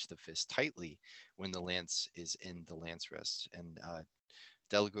shouldn't clench the fist tightly when the lance is in the lance rest. And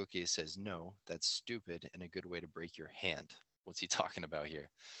dall'Agocchie says, no, that's stupid and a good way to break your hand. What's he talking about here?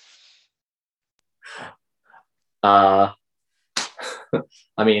 Uh,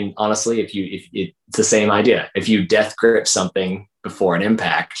 I mean, honestly, if it's the same idea. If you death grip something before an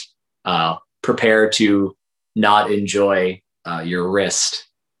impact, prepare to not enjoy your wrist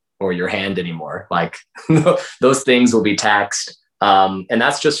or your hand anymore. Like those things will be taxed. And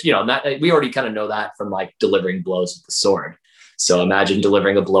that's just, we already kind of know that from like delivering blows with the sword. So imagine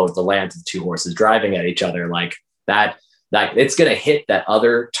delivering a blow with the lance with two horses driving at each other, like that it's going to hit that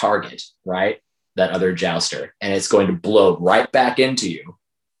other target, right? That other jouster, and it's going to blow right back into you.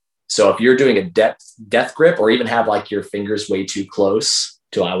 So if you're doing a death grip, or even have like your fingers way too close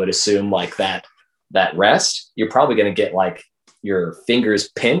to, I would assume, like that rest, you're probably going to get like your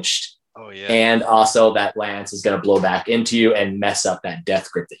fingers pinched. Oh yeah. And also that lance is going to blow back into you and mess up that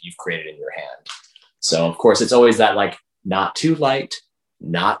death grip that you've created in your hand. So of course it's always that, like, not too light,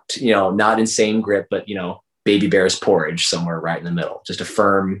 not insane grip, but baby bear's porridge somewhere right in the middle, just a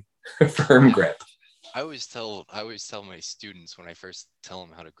firm grip. I always tell my students when I first tell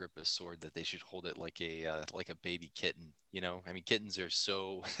them how to grip a sword that they should hold it like a baby kitten. I mean, kittens are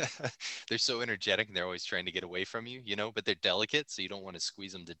so they're so energetic and they're always trying to get away from you. But they're delicate, so you don't want to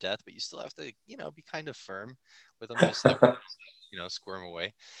squeeze them to death, but you still have to be kind of firm with them, just to squirm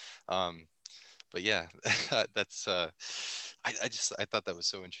away. But yeah, that's I thought that was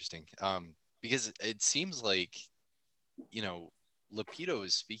so interesting, because it seems like Lupito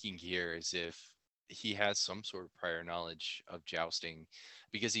is speaking here as if he has some sort of prior knowledge of jousting,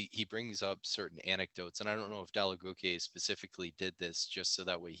 because he brings up certain anecdotes, and I don't know if dall'Agocchie specifically did this just so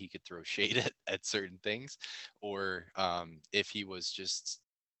that way he could throw shade at certain things, or if he was just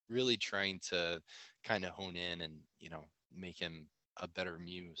really trying to kind of hone in and make him a better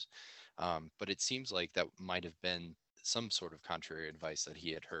muse. But it seems like that might have been some sort of contrary advice that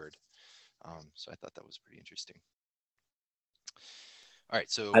he had heard. So I thought that was pretty interesting. All right,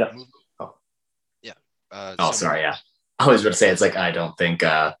 I so don't. move. Oh, Yeah. oh, So sorry. moving. Yeah, I was going to say it's like I don't think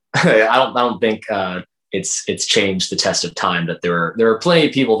I don't think it's changed the test of time. That there are plenty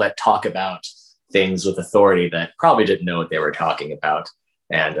of people that talk about things with authority that probably didn't know what they were talking about,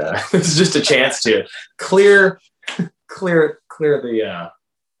 Oh, and definitely. this is just a chance to clear clear clear the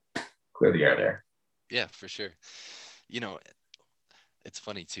clear the air there. Yeah, for sure. You know, it's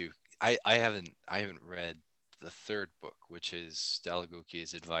funny too. I haven't read the third book, which is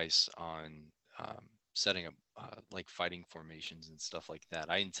dall'Agocchie's advice on setting up like fighting formations and stuff like that.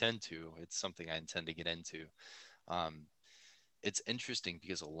 I intend to. It's something I intend to get into. Um, it's interesting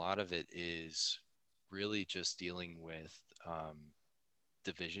because a lot of it is really just dealing with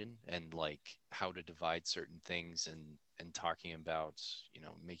division and like how to divide certain things and talking about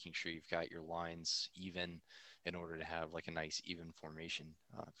making sure you've got your lines even in order to have like a nice even formation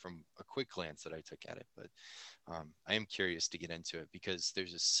from a quick glance that I took at it. But I am curious to get into it because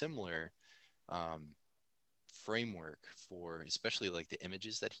there's a similar um, framework for especially like the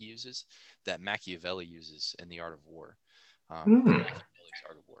images that he uses that Machiavelli uses in the Art of War, in Hmm, Machiavelli's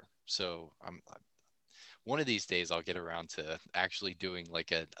Art of War. So one of these days I'll get around to actually doing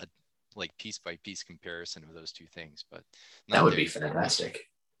like a like piece by piece comparison of those two things, but that not would there be yet. fantastic.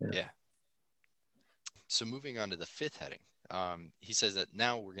 Yeah. Yeah. So moving on to the fifth heading, he says that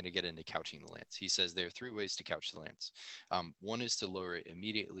now we're going to get into couching the lance. He says there are three ways to couch the lance. One is to lower it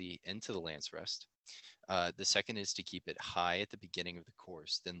immediately into the lance rest. The second is to keep it high at the beginning of the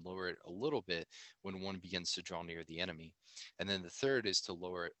course, then lower it a little bit when one begins to draw near the enemy. And then the third is to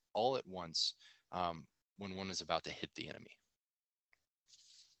lower it all at once when one is about to hit the enemy.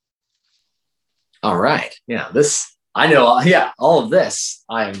 All right. Yeah. This I know. Yeah. All of this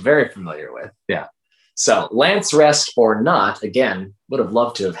I am very familiar with. Yeah. So lance rest or not, again, would have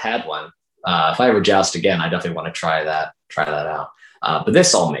loved to have had one. If I ever joust again, I definitely want to try that. Try that out. But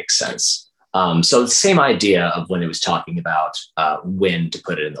this all makes sense. So the same idea of when it was talking about when to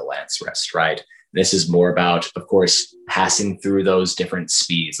put it in the lance rest, right? This is more about, of course, passing through those different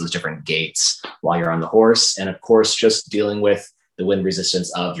speeds, those different gates while you're on the horse, and of course, just dealing with the wind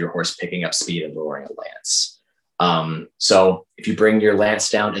resistance of your horse picking up speed and lowering a lance. So if you bring your lance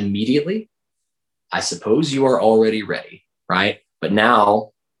down immediately, I suppose you are already ready, right? But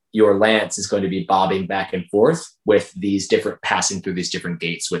now your lance is going to be bobbing back and forth with these different passing through these different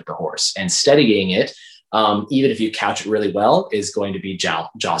gates with the horse, and steadying it, even if you couch it really well, is going to be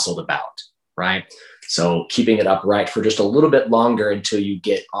jostled about, right? So keeping it upright for just a little bit longer until you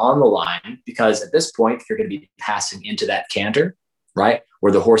get on the line, because at this point you're going to be passing into that canter, right?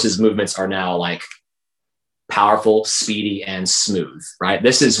 Where the horse's movements are now like powerful, speedy, and smooth, right?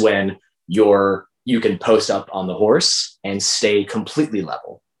 This is when you can post up on the horse and stay completely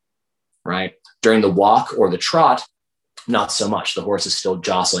level, right? During the walk or the trot, not so much. The horse is still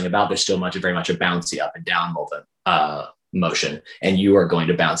jostling about. There's still very much a bouncy up and down motion, and you are going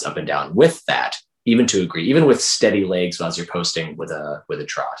to bounce up and down with that, even to agree, even with steady legs as you're posting with a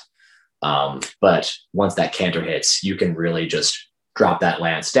trot. But once that canter hits, you can really just drop that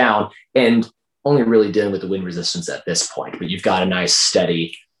lance down and only really dealing with the wind resistance at this point. But you've got a nice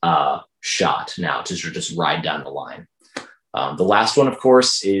steady shot now to just ride down the line. The last one, of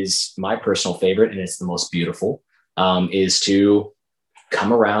course, is my personal favorite, and it's the most beautiful, is to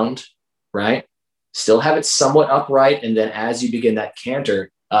come around, right? Still have it somewhat upright. And then as you begin that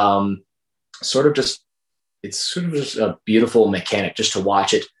canter, sort of just, it's sort of just a beautiful mechanic just to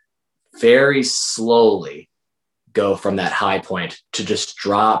watch it very slowly go from that high point to just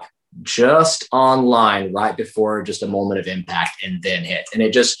drop just on line right before just a moment of impact and then hit. And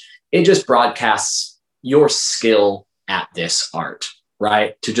it just broadcasts your skill at this art,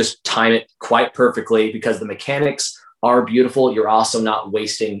 right? To just time it quite perfectly because the mechanics are beautiful. You're also not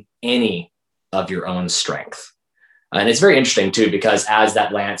wasting any of your own strength. And it's very interesting too, because as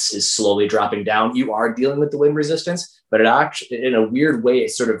that lance is slowly dropping down, you are dealing with the wind resistance, but it actually, in a weird way,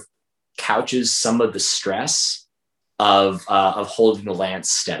 it sort of couches some of the stress of holding the lance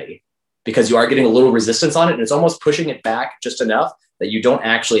steady, because you are getting a little resistance on it, and it's almost pushing it back just enough that you don't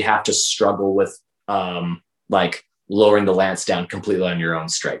actually have to struggle with like lowering the lance down completely on your own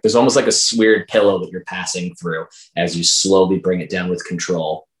strength. There's almost like a weird pillow that you're passing through as you slowly bring it down with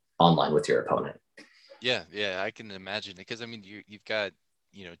control online with your opponent. Yeah, yeah, I can imagine it because I mean you've got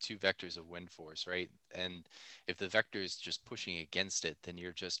two vectors of wind force, right? And if the vector is just pushing against it, then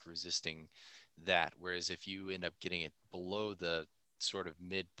you're just resisting that. Whereas if you end up getting it below the sort of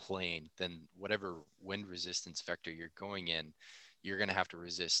mid plane, then whatever wind resistance vector you're going in, you're going to have to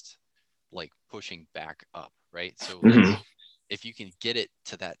resist like pushing back up, right? So like Mm-hmm. if you can get it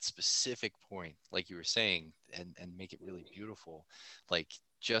to that specific point, like you were saying, and make it really beautiful, like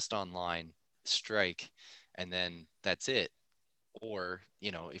just online, strike, and then that's it. Or,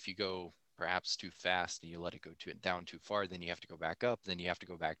 you know, if you go perhaps too fast and you let it go down too far, then you have to go back up, then you have to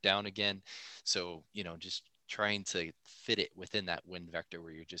go back down again. So, you know, just trying to fit it within that wind vector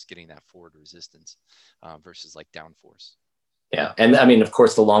where you're just getting that forward resistance versus like downforce. Yeah. And I mean, of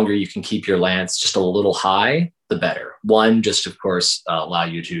course, the longer you can keep your lance just a little high, the better. One, just of course, allow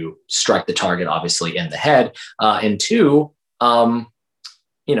you to strike the target, obviously, in the head. And two, um,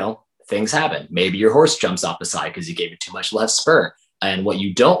 you know, things happen. Maybe your horse jumps off the side because you gave it too much left spur. And what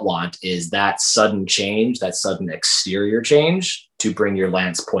you don't want is that sudden change, that sudden exterior change to bring your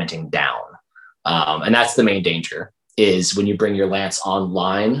lance pointing down. And that's the main danger is when you bring your lance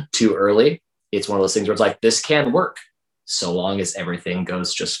online too early. It's one of those things where it's like, this can work so long as everything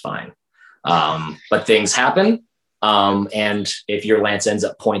goes just fine. But things happen. And if your lance ends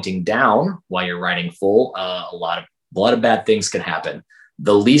up pointing down while you're riding full, a lot of bad things can happen.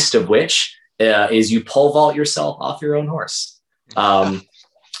 The least of which is you pole vault yourself off your own horse. Um,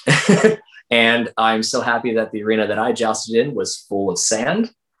 and I'm so happy that the arena that I jousted in was full of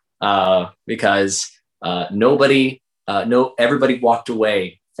sand because everybody walked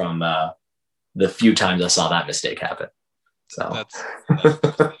away from the few times I saw that mistake happen. So That's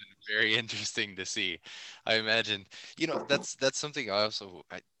very interesting to see. I imagine, you know, that's something I also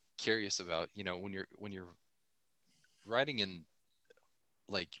curious about, you know, when you're riding in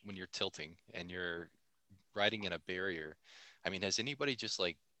like when you're tilting and you're riding in a barrier. I mean, has anybody just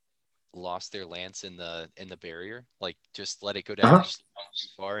like lost their lance in the barrier? Like just let it go down uh-huh. too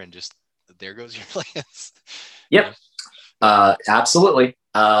far and just there goes your lance. You Yep. know? Yeah. Absolutely.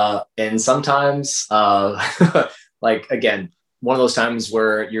 And sometimes, like again, one of those times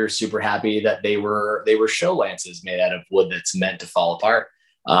where you're super happy that they were show lances made out of wood that's meant to fall apart.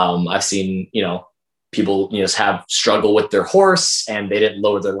 I've seen, you know, people, you know, have struggle with their horse and they didn't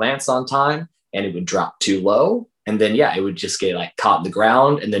lower their lance on time and it would drop too low. And then, yeah, it would just get like caught in the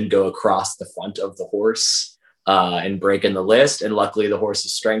ground and then go across the front of the horse and break in the list. And luckily the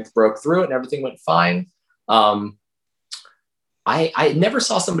horse's strength broke through it and everything went fine. Um, I never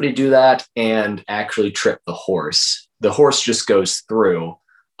saw somebody do that and actually trip the horse. The horse just goes through,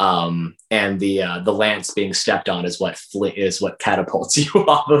 and the lance being stepped on is what catapults you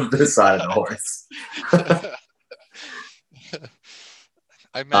off of the side of the horse.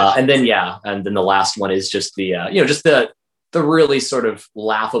 I imagine. And then yeah, and then the last one is just just the really sort of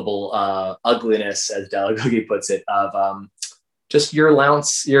laughable ugliness, as dall'Agocchie puts it, of just your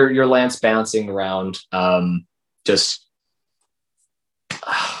lance bouncing around, just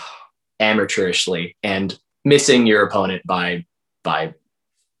amateurishly and missing your opponent by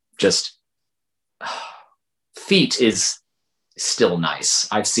just feet is still nice.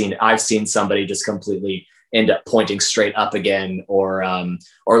 I've seen somebody just completely end up pointing straight up again, or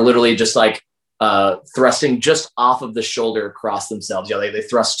literally just like thrusting just off of the shoulder across themselves. You know, they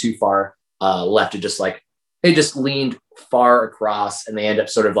thrust too far left and just like they just leaned far across and they end up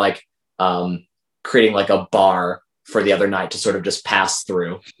sort of like creating like a bar for the other night to sort of just pass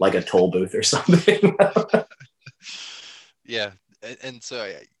through like a toll booth or something. Yeah. And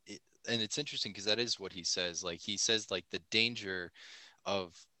so and it's interesting because that is what he says. Like he says like the danger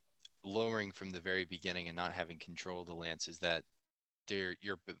of lowering from the very beginning and not having control of the lance is that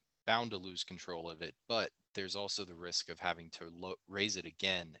you're bound to lose control of it, but there's also the risk of having to raise it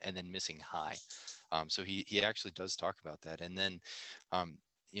again and then missing high. So he actually does talk about that. And then,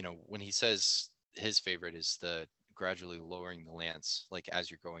 you know, when he says his favorite is the gradually lowering the lance, like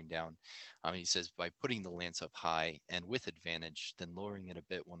as you're going down, he says by putting the lance up high and with advantage, then lowering it a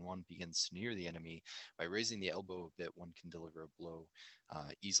bit when one begins to near the enemy. By raising the elbow a bit, one can deliver a blow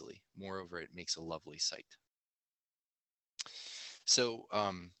easily. Moreover, it makes a lovely sight. So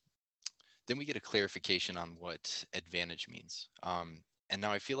then we get a clarification on what advantage means. And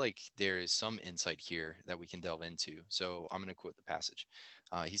now I feel like there is some insight here that we can delve into. So I'm going to quote the passage.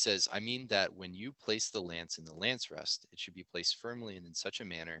 He says, I mean that when you place the lance in the lance rest, it should be placed firmly and in such a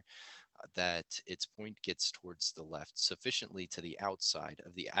manner that its point gets towards the left sufficiently to the outside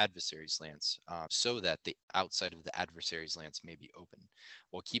of the adversary's lance, so that the outside of the adversary's lance may be open,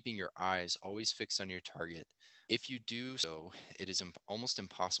 while keeping your eyes always fixed on your target. If you do so, it is almost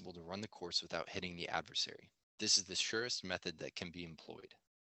impossible to run the course without hitting the adversary. This is the surest method that can be employed.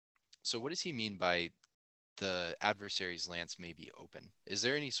 So, what does he mean by the adversary's lance may be open? Is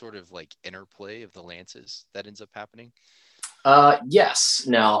there any sort of like interplay of the lances that ends up happening? Yes.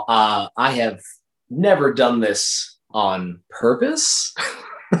 Now, I have never done this on purpose.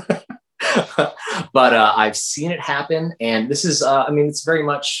 But I've seen it happen, and this is, I mean, it's very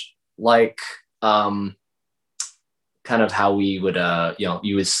much like kind of how we would,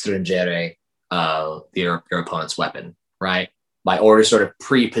 you would stringere your opponent's weapon, right? By order, sort of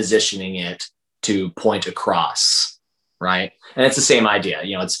pre-positioning it to point across, right? And it's the same idea.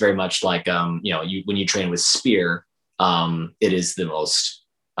 It's very much like, when you train with spear, it is the most,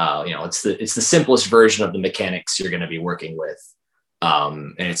 it's the simplest version of the mechanics you're going to be working with.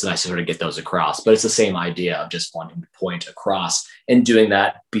 And it's nice to sort of get those across, but it's the same idea of just wanting to point across and doing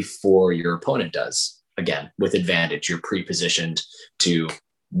that before your opponent does. Again, with advantage, you're pre-positioned to,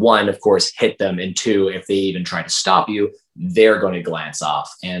 one, of course, hit them, and two, if they even try to stop you, they're going to glance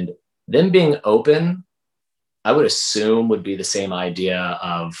off. And them being open, I would assume would be the same idea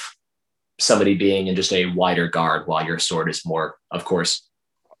of somebody being in just a wider guard while your sword is more, of course,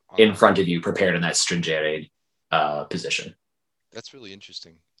 in front of you, prepared in that stringere position. That's really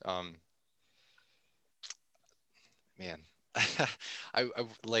interesting. Man,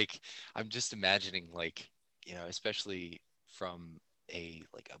 I'm just imagining, like, especially from a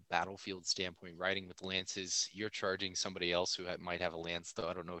battlefield standpoint, riding with lances, you're charging somebody else who might have a lance, though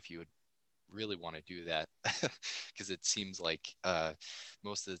I don't know if you would really want to do that because it seems like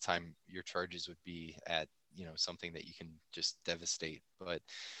most of the time your charges would be at something that you can just devastate. But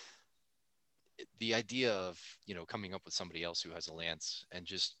the idea of coming up with somebody else who has a lance and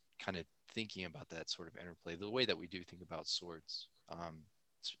just kind of thinking about that sort of interplay, the way that we do think about swords,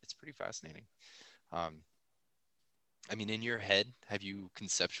 it's pretty fascinating. I mean, in your head, have you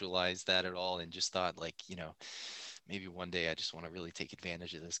conceptualized that at all and just thought, like, maybe one day I just want to really take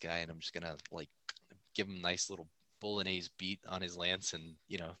advantage of this guy and I'm just gonna like give him a nice little bolognese beat on his lance and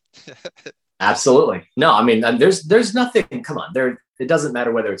Absolutely. No, I mean, there's nothing, come on, it doesn't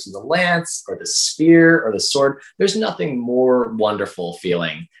matter whether it's the lance or the spear or the sword. There's nothing more wonderful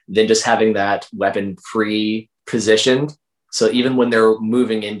feeling than just having that weapon pre-positioned. So even when they're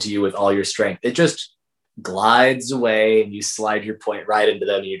moving into you with all your strength, it just glides away and you slide your point right into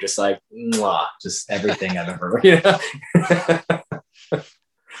them. And you're just like, mwah, just everything I've ever,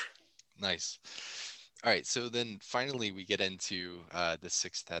 Nice. All right, so then finally we get into the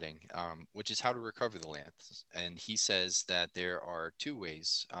sixth heading, which is how to recover the lance. And he says that there are two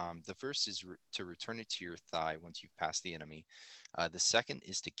ways. The first is to return it to your thigh once you've passed the enemy. The second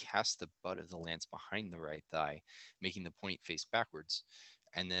is to cast the butt of the lance behind the right thigh, making the point face backwards.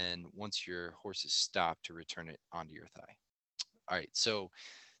 And then once your horse is stopped, to return it onto your thigh. All right, so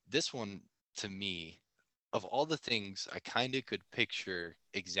this one, to me, of all the things, I kind of could picture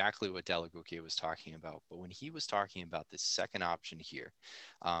exactly what dall'Agocchie was talking about. But when he was talking about this second option here,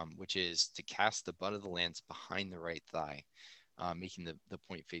 which is to cast the butt of the lance behind the right thigh, making the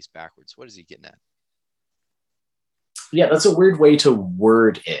point face backwards, what is he getting at? Yeah, that's a weird way to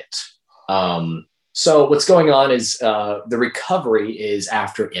word it. So what's going on is the recovery is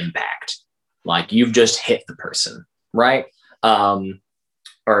after impact. Like you've just hit the person, right?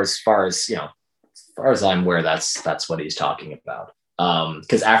 Or as far as, as far as I'm aware, that's what he's talking about.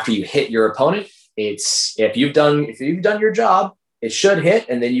 Because after you hit your opponent, it's if you've done your job, it should hit,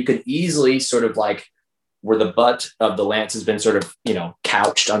 and then you can easily sort of like where the butt of the lance has been sort of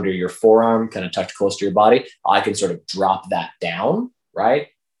couched under your forearm, kind of tucked close to your body. I can sort of drop that down, right,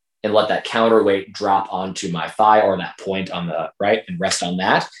 and let that counterweight drop onto my thigh or that point on the right, and rest on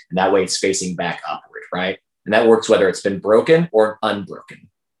that, and that way it's facing back upward, right, and that works whether it's been broken or unbroken.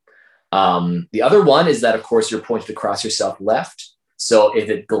 The other one is that, of course, you're pointed across yourself left. So if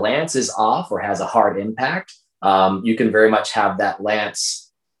it glances off or has a hard impact, you can very much have that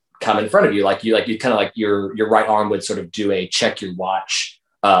lance come in front of you, like you kind of like your right arm would sort of do a check your watch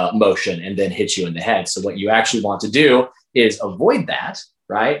motion and then hit you in the head. So what you actually want to do is avoid that,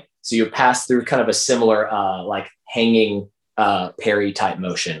 right? So you pass through kind of a similar like hanging parry type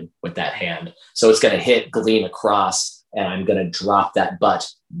motion with that hand. So it's going to hit, gleam across, and I'm going to drop that butt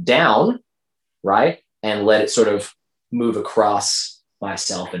down, right? And let it sort of move across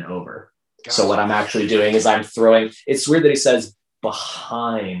myself and over. Gotcha. So what I'm actually doing is I'm throwing, it's weird that he says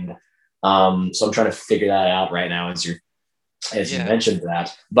behind. So I'm trying to figure that out right now as you mentioned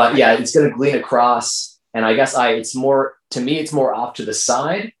that. But yeah, it's going to gleam across. And I guess it's more off to the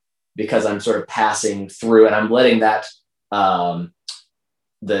side because I'm sort of passing through and I'm letting that,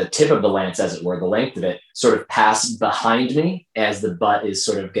 the tip of the lance, as it were, the length of it, sort of pass behind me as the butt is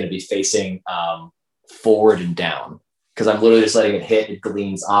sort of going to be facing forward and down. Because I'm literally just letting it hit, it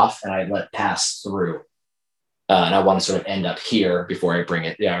gleams off, and I let it pass through. And I want to sort of end up here before I bring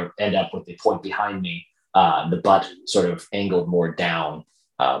it, end up with the point behind me, the butt sort of angled more down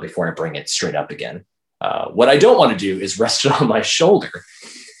before I bring it straight up again. What I don't want to do is rest it on my shoulder.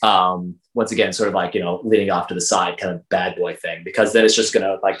 Once again, sort of like, leaning off to the side, kind of bad boy thing, because then it's just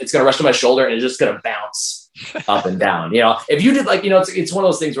gonna it's gonna rest on my shoulder and it's just gonna bounce up and down. If you did it's one of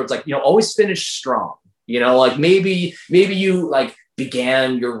those things where it's like, always finish strong. Like maybe you like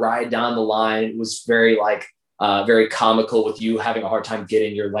began your ride down the line. It was very comical with you having a hard time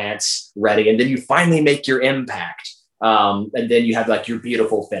getting your lance ready. And then you finally make your impact. And then you have like your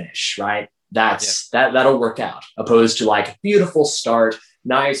beautiful finish, right? That'll work out, opposed to like beautiful start,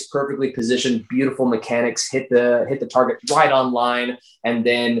 nice, perfectly positioned, beautiful mechanics, hit the target right on line, and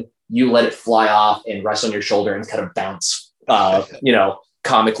then you let it fly off and rest on your shoulder and kind of bounce,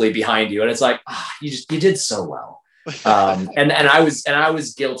 comically behind you. And it's like, you did so well. And I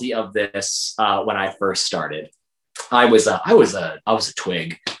was guilty of this when I first started. I was a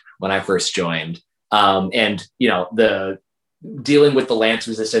twig when I first joined, and the dealing with the lance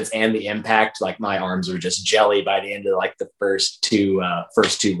resistance and the impact, like my arms were just jelly by the end of like the first two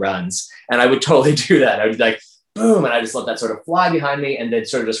runs. And I would totally do that. I would be like, boom, and I just let that sort of fly behind me and then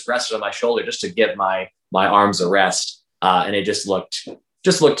sort of just rest it on my shoulder just to give my arms a rest. And it just looked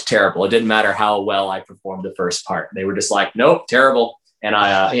terrible. It didn't matter how well I performed the first part. They were just like, nope, terrible. And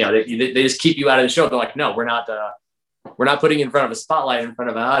they just keep you out of the show. They're like, no, we're not putting you in front of a spotlight in front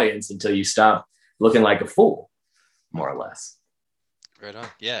of an audience until you stop looking like a fool, more or less. Right on.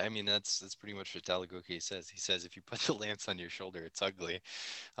 Yeah, I mean that's pretty much what dall'Agocchie says. He says if you put the lance on your shoulder, it's ugly.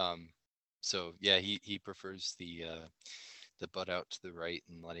 So yeah, he prefers the butt out to the right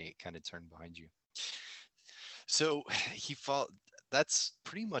and letting it kind of turn behind you. So that's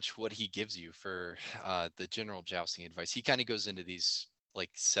pretty much what he gives you for the general jousting advice. He kind of goes into these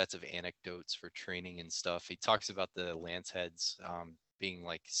like sets of anecdotes for training and stuff. He talks about the lance heads being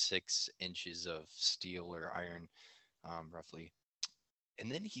like 6 inches of steel or iron, roughly.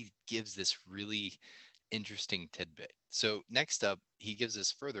 And then he gives this really interesting tidbit. So next up, he gives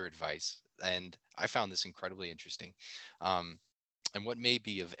us further advice, and I found this incredibly interesting. Um, and what may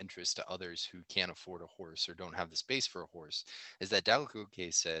be of interest to others who can't afford a horse or don't have the space for a horse is that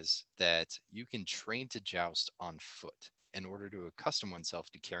dall'Agocchie says that you can train to joust on foot in order to accustom oneself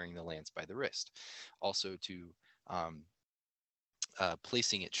to carrying the lance by the wrist. Also to um,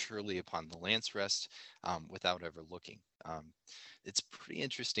 placing it surely upon the lance rest without ever looking. It's pretty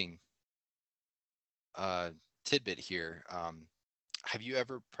interesting uh, tidbit here. Have you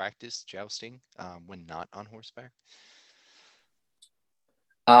ever practiced jousting when not on horseback?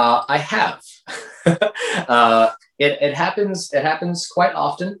 I have. It happens. It happens quite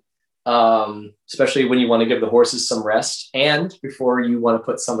often, especially when you want to give the horses some rest, and before you want to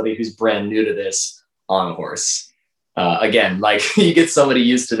put somebody who's brand new to this on a horse. Again, like you get somebody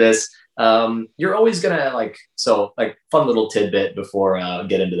used to this, you're always gonna fun little tidbit before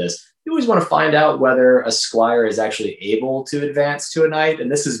get into this. You always want to find out whether a squire is actually able to advance to a knight,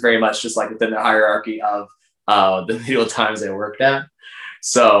 and this is very much just like within the hierarchy of the medieval times I worked at.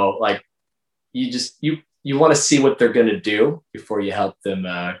 So like you want to see what they're going to do before you help them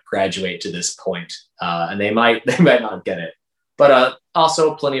graduate to this point, and they might not get it. But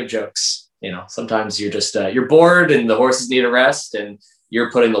also plenty of jokes. Sometimes you're just you're bored and the horses need a rest, and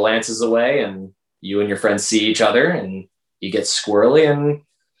you're putting the lances away, and you and your friends see each other, and you get squirrely and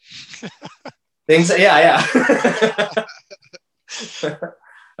things. Yeah, yeah.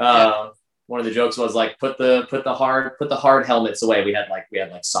 Yeah. One of the jokes was like put the hard helmets away. We had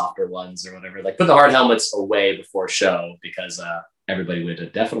softer ones or whatever. Like put the hard helmets away before show, because everybody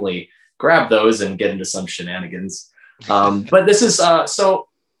would definitely grab those and get into some shenanigans. But this is so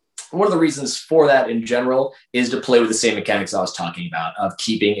one of the reasons for that in general is to play with the same mechanics I was talking about of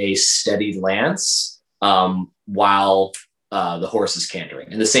keeping a steady lance while the horse is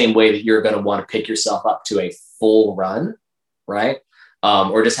cantering. In the same way that you're going to want to pick yourself up to a full run, right?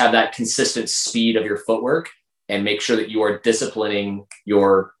 Or just have that consistent speed of your footwork and make sure that you are disciplining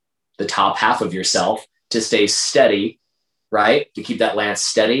the top half of yourself to stay steady, right? To keep that lance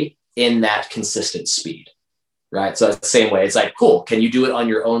steady in that consistent speed, right? So it's the same way. It's like, cool. Can you do it on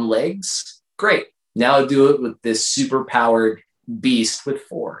your own legs? Great. Now do it with this super powered beast with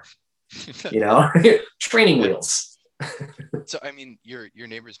 4, training wheels. So I mean, your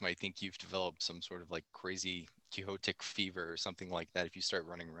neighbors might think you've developed some sort of like crazy quixotic fever or something like that if you start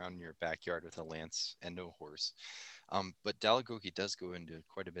running around in your backyard with a lance and no horse. But dall'Agocchie does go into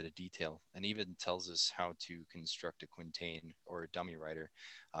quite a bit of detail and even tells us how to construct a quintain or a dummy rider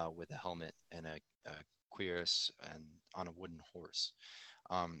with a helmet and a cuirass and on a wooden horse.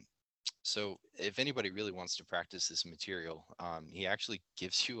 Um, so if anybody really wants to practice this material, he actually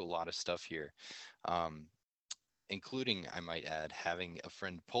gives you a lot of stuff here. Um, including, I might add, having a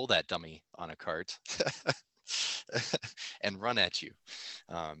friend pull that dummy on a cart and run at you.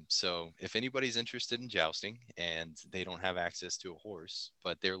 So if anybody's interested in jousting and they don't have access to a horse,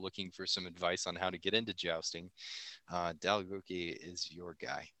 but they're looking for some advice on how to get into jousting, dall'Agocchie is your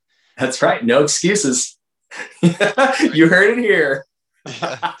guy. That's right. No excuses. Right. You heard it here.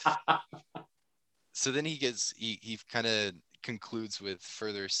 Yeah. So then he kind of concludes with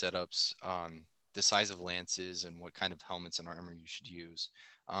further setups on the size of lances and what kind of helmets and armor you should use.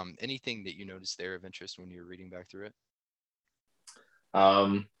 Anything that you noticed there of interest when you were reading back through it?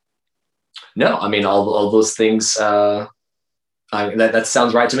 No, I mean, all those things, that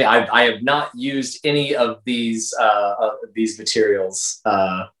sounds right to me. I have not used any of these materials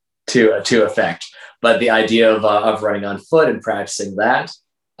to effect, but the idea of running on foot and practicing that,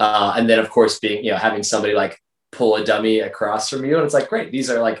 and then of course being, having somebody like pull a dummy across from you, and it's like, great, these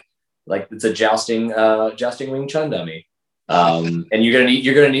are like it's a jousting Wing Chun dummy, and you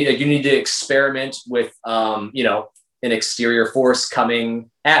need to experiment with an exterior force coming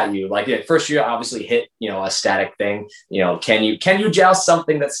at you. Like at first you obviously hit, a static thing, can you joust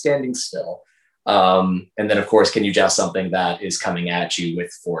something that's standing still? And then of course, can you joust something that is coming at you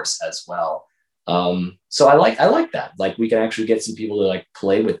with force as well? So I like that. Like we can actually get some people to like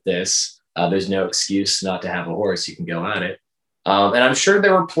play with this. There's no excuse not to have a horse. You can go at it. And I'm sure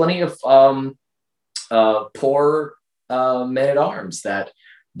there were plenty of poor men at arms that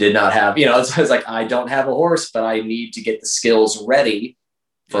did not have, it's like, I don't have a horse, but I need to get the skills ready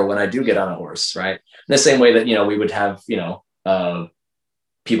for when I do get on a horse, right? In the same way that, we would have,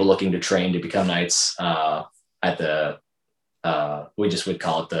 people looking to train to become knights at the, we just would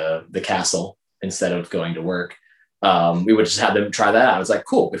call it the castle instead of going to work. We would just have them try that out. It's like,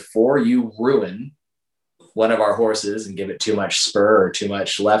 cool, before you ruin one of our horses and give it too much spur or too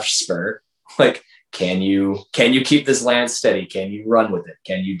much left spur, like, can you keep this lance steady? Can you run with it?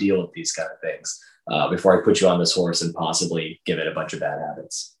 Can you deal with these kind of things before I put you on this horse and possibly give it a bunch of bad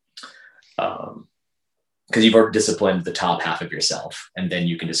habits? Because you've already disciplined the top half of yourself, and then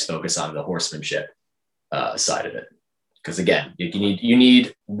you can just focus on the horsemanship side of it. Because again, you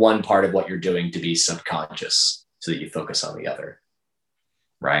need one part of what you're doing to be subconscious so that you focus on the other,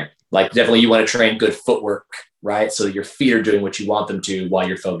 right? Like definitely you want to train good footwork, right? So your feet are doing what you want them to while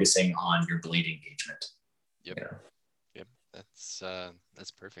you're focusing on your blade engagement. Yep. Yep.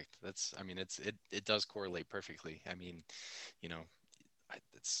 That's perfect. It does correlate perfectly. I mean,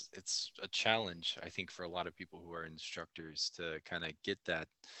 it's a challenge, I think, for a lot of people who are instructors to kind of get that.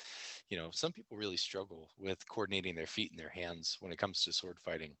 Some people really struggle with coordinating their feet and their hands when it comes to sword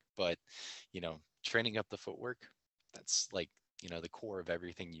fighting, but, training up the footwork, that's like, the core of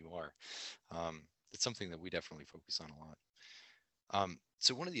everything you are. It's something that we definitely focus on a lot.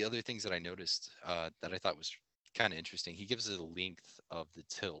 So one of the other things that I noticed that I thought was kind of interesting, he gives it a length of the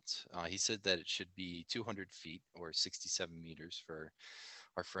tilt. He said that it should be 200 feet or 67 meters for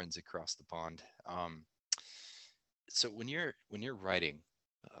our friends across the pond. So when you're riding,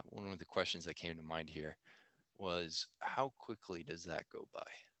 one of the questions that came to mind here was, how quickly does that go by?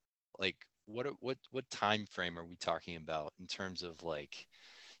 Like what time frame are we talking about in terms of like,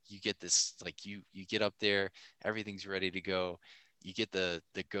 you get this, like you get up there, everything's ready to go, you get the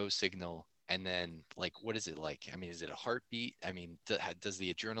go signal, and then like, what is it like? I mean, is it a heartbeat? I mean, does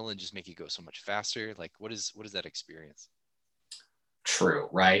the adrenaline just make you go so much faster? Like what is that experience? True,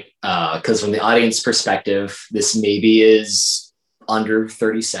 right? Because from the audience perspective, this maybe is under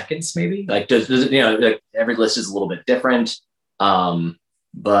 30 seconds, maybe. Like does it, like every list is a little bit different.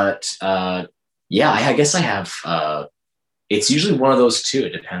 But yeah, I guess I have it's usually one of those two.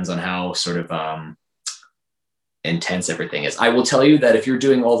 It depends on how sort of intense everything is. I will tell you that if you're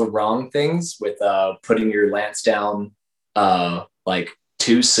doing all the wrong things with putting your lance down like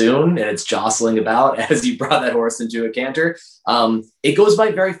too soon and it's jostling about as you brought that horse into a canter, it goes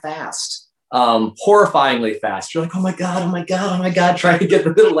by very fast, horrifyingly fast. You're like, oh my God, oh my God, oh my God, trying to get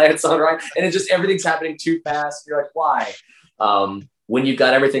the lance on right. And it's just, everything's happening too fast. You're like, why? When you've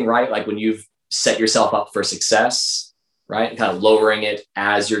got everything right, like when you've set yourself up for success, right? Kind of lowering it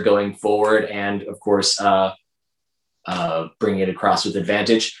as you're going forward, and of course, bringing it across with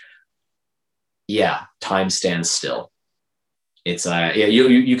advantage. Yeah, time stands still. It's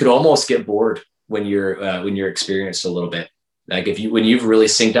you could almost get bored when you're experienced a little bit. Like when you've really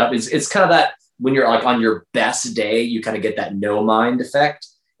synced up, it's kind of that when you're like on your best day, you kind of get that no mind effect.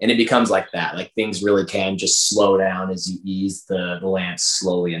 And it becomes like that, like things really can just slow down as you ease the lance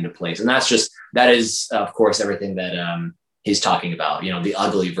slowly into place. And that is, of course, everything that he's talking about, the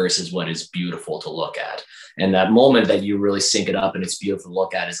ugly versus what is beautiful to look at. And that moment that you really sync it up and it's beautiful to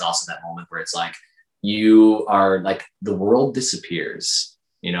look at is also that moment where it's like, you are like the world disappears.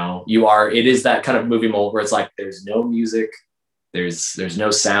 It is that kind of movie moment where it's like there's no music, there's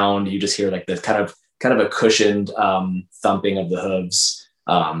no sound. You just hear like the kind of a cushioned thumping of the hooves,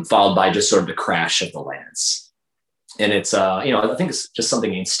 followed by just sort of the crash of the lance. And it's I think it's just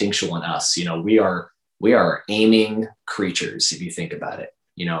something instinctual in us. We are aiming creatures, if you think about it,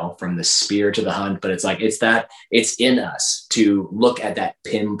 from the spear to the hunt. But it's in us to look at that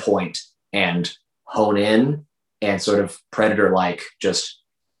pinpoint and hone in and sort of predator like just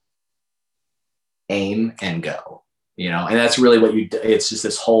aim and go, and that's really what it's just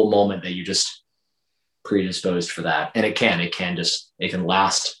this whole moment that you just predisposed for that. And it can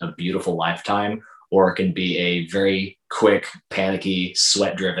last a beautiful lifetime, or it can be a very quick, panicky,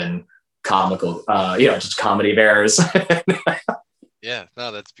 sweat driven, comical, just comedy of errors. Yeah,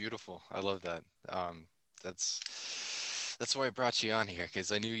 no, that's beautiful. I love that. That's why I brought you on here,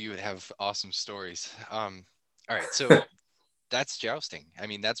 because I knew you would have awesome stories. All right, so that's jousting. I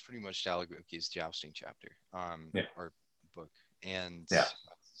mean, that's pretty much dall'Agocchie's jousting chapter, Yeah. or book, and Yeah.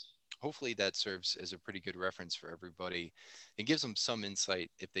 hopefully that serves as a pretty good reference for everybody. It gives them some insight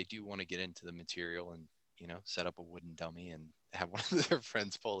if they do want to get into the material and set up a wooden dummy and have one of their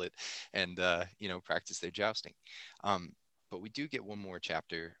friends pull it and practice their jousting. But we do get one more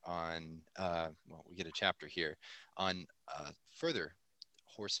chapter on we get a chapter here on further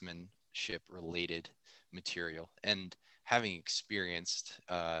horsemanship related material. And having experienced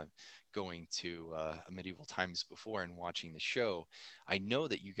going to medieval times before and watching the show, I know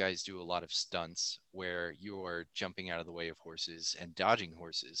that you guys do a lot of stunts where you're jumping out of the way of horses and dodging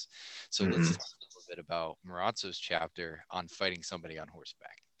horses. So let's talk a little bit about Marozzo's chapter on fighting somebody on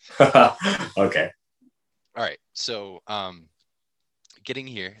horseback. Okay. All right. So getting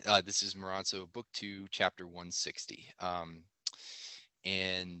here, this is Marozzo, book 2, chapter 160.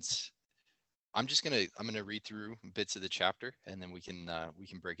 And I'm gonna read through bits of the chapter, and then we can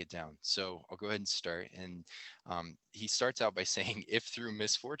break it down. So I'll go ahead and start. And he starts out by saying, "If through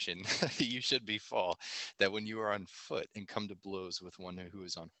misfortune you should befall, that when you are on foot and come to blows with one who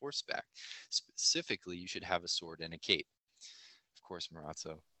is on horseback, specifically you should have a sword and a cape." Of course,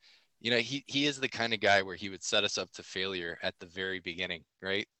 Marozzo. He is the kind of guy where he would set us up to failure at the very beginning,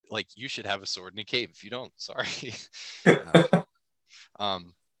 right? Like, you should have a sword and a cape. If you don't, sorry.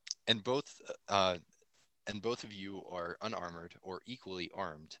 um, and both of you are unarmored or equally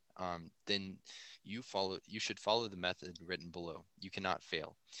armed, then you should follow the method written below. You cannot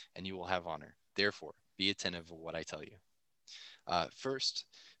fail, and you will have honor. Therefore, be attentive to what I tell you. First,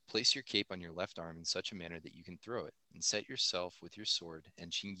 place your cape on your left arm in such a manner that you can throw it, and set yourself with your sword and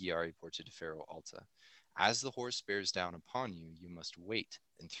cinghiare porta di ferro alta. As the horse bears down upon you, you must wait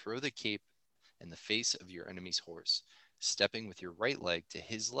and throw the cape in the face of your enemy's horse, stepping with your right leg to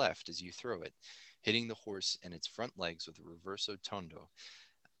his left as you throw it, hitting the horse and its front legs with a reverso tondo.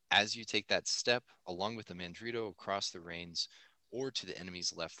 As you take that step, along with the mandrito across the reins, or to the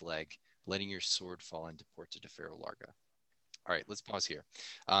enemy's left leg, letting your sword fall into porta di ferro larga. All right, let's pause here.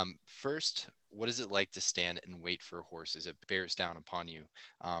 First, what is it like to stand and wait for a horse as it bears down upon you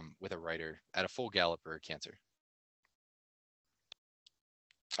with a rider at a full gallop or a canter?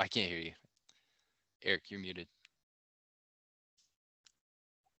 I can't hear you. Eric, you're muted.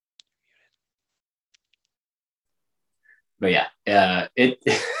 But yeah, it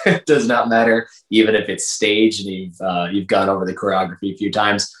does not matter, even if it's staged and you've gone over the choreography a few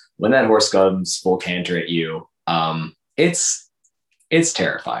times. When that horse comes full canter at you, it's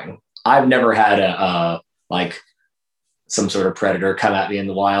terrifying. I've never had a like some sort of predator come at me in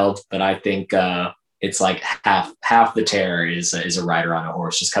the wild, but I think it's like half the terror is a rider on a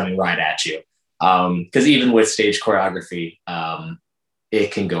horse just coming right at you. Because even with stage choreography,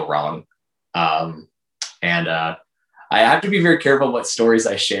 it can go wrong, and I have to be very careful what stories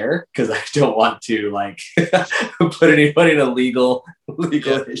I share because I don't want to like put anybody in a legal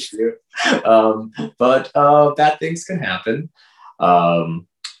issue. But bad things can happen.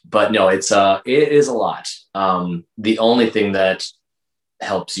 But no, it is a lot. The only thing that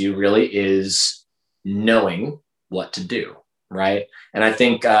helps you really is knowing what to do, right? And I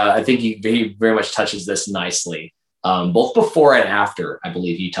think he very much touches this nicely, both before and after. I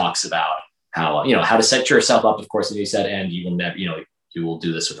believe he talks about how how to set yourself up, of course, as you said, and you will never, you will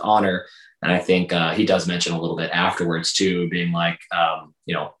do this with honor. And I think he does mention a little bit afterwards too, being like,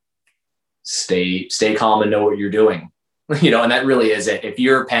 stay calm and know what you're doing. And that really is it. If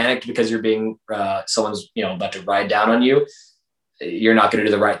you're panicked because you're being someone's about to ride down on you, you're not going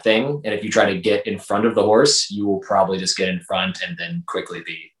to do the right thing. And if you try to get in front of the horse, you will probably just get in front and then quickly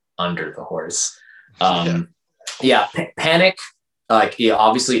be under the horse. Panic like, yeah,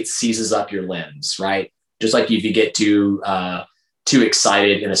 obviously it seizes up your limbs, right? Just like if you get too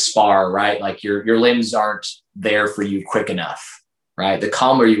excited in a spar, right? Like your limbs aren't there for you quick enough, right? The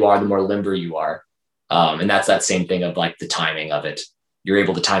calmer you are, the more limber you are. And that's that same thing of like the timing of it. You're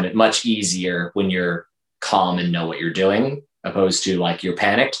able to time it much easier when you're calm and know what you're doing, opposed to like you're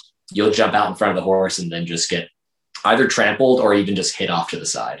panicked. You'll jump out in front of the horse and then just get either trampled or even just hit off to the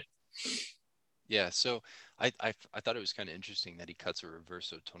side. Yeah, so I thought it was kind of interesting that he cuts a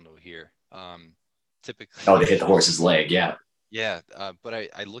reverso tondo here. Typically Oh, the to hit the horse, horse's leg. Yeah. yeah, but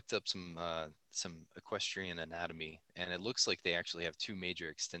I looked up some equestrian anatomy, and it looks like they actually have two major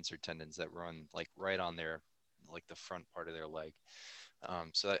extensor tendons that run like right on their like the front part of their leg.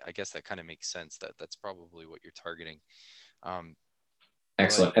 So I guess that kind of makes sense that that's probably what you're targeting. Um, but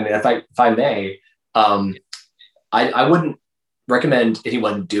Excellent. And if I may, um, I wouldn't recommend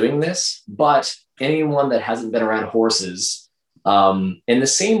anyone doing this, but anyone that hasn't been around horses, in the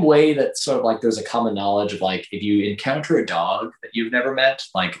same way that sort of like there's a common knowledge of like if you encounter a dog that you've never met,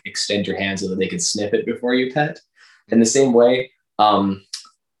 like extend your hand so that they can sniff it before you pet. In the same way,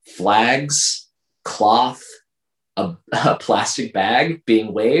 flags, cloth, a plastic bag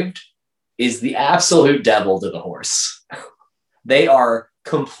being waved is the absolute devil to the horse. They are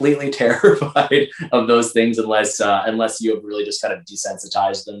completely terrified of those things unless you have really just kind of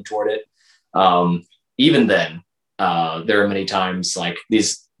desensitized them toward it. Even then, there are many times like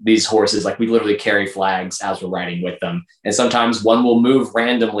these horses, like we literally carry flags as we're riding with them, and sometimes one will move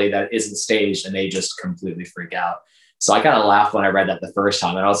randomly that isn't staged, and they just completely freak out. So I kind of laughed when I read that the first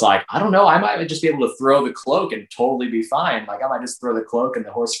time, and I was like, I don't know, I might just be able to throw the cloak and totally be fine. Like I might just throw the cloak and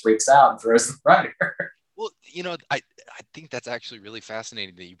the horse freaks out and throws the rider. well, I think that's actually really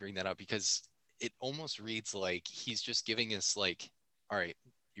fascinating that you bring that up because it almost reads like he's just giving us like, all right,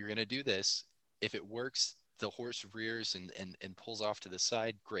 you're gonna do this. If it works, the horse rears and pulls off to the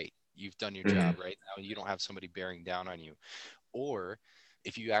side. Great, you've done your job, right? Now you don't have somebody bearing down on you. Or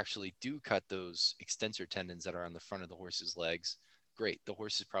if you actually do cut those extensor tendons that are on the front of the horse's legs, great, the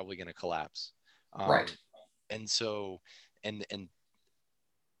horse is probably going to collapse. Right. Um, and so, and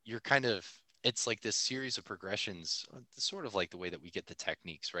you're kind of it's like this series of progressions, sort of like the way that we get the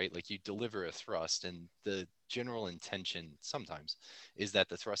techniques, right? Like you deliver a thrust, and the general intention sometimes is that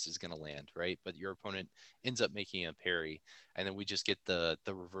the thrust is going to land, right? But your opponent ends up making a parry, and then we just get the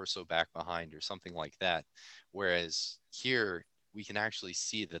reverso back behind or something like that. Whereas here we can actually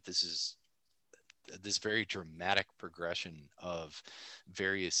see that this is this very dramatic progression of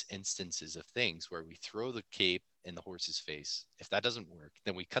various instances of things where we throw the cape in the horse's face. If that doesn't work,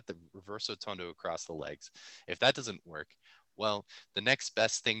 then we cut the reverso tondo across the legs. If that doesn't work, well, the next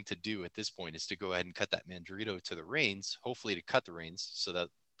best thing to do at this point is to go ahead and cut that mandrito to the reins, hopefully to cut the reins so that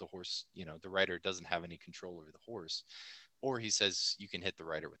the horse, the rider doesn't have any control over the horse. Or he says you can hit the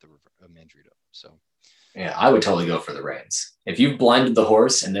rider with a mandrito. So Yeah, I would totally go for the reins. If you've blinded the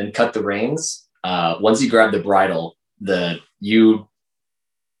horse and then cut the reins, once you grab the bridle, you've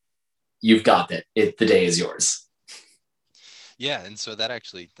got it. The day is yours. yeah, and so that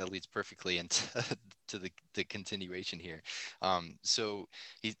leads perfectly into to the continuation here. So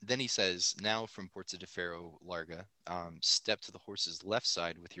then he says, now from Porta de Ferro Larga, step to the horse's left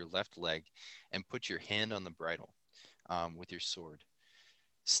side with your left leg, and put your hand on the bridle with your sword.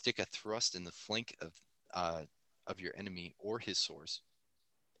 Stick a thrust in the flank of your enemy or his horse.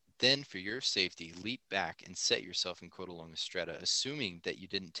 Then, for your safety, leap back and set yourself in coda longa stretta, assuming that you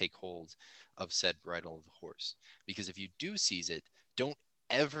didn't take hold of said bridle of the horse. Because if you do seize it, don't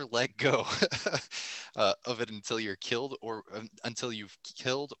ever let go of it until you're killed or until you've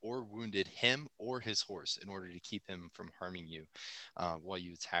killed or wounded him or his horse in order to keep him from harming you while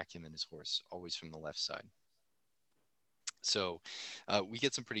you attack him and his horse, always from the left side. So we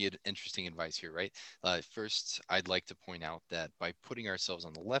get some pretty interesting advice here, right? First, I'd like to point out that by putting ourselves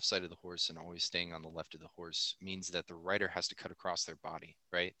on the left side of the horse and always staying on the left of the horse means that the rider has to cut across their body,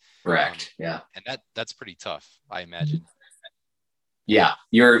 right? Um, Correct. Yeah. and that's pretty tough, I imagine.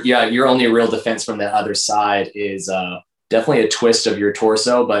 Your only real defense from the other side is definitely a twist of your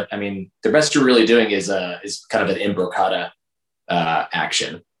torso, but I mean the best you're really doing is kind of an imbrocata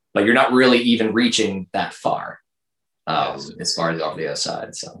action, but you're not really even reaching that far Yeah. So, as far as off the other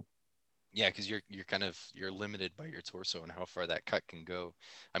side. So yeah, because you're limited by your torso and how far that cut can go.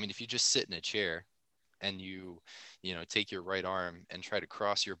 I mean, if you just sit in a chair and you take your right arm and try to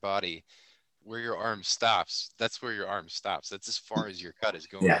cross your body where your arm stops, that's where your arm stops. That's as far as your cut is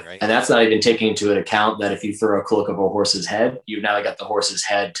going, yeah, right? and that's not even taking into account that if you throw a cloak over a horse's head, you've now got the horse's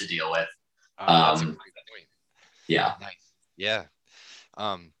head to deal with. That's a Um, great point. yeah, Nice. Yeah.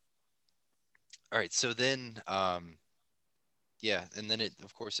 Um, all right. So then, Yeah, and then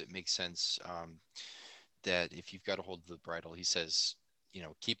of course, it makes sense that if you've got a hold of the bridle, he says,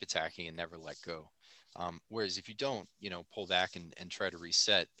 keep attacking and never let go. Whereas if you don't, pull back and try to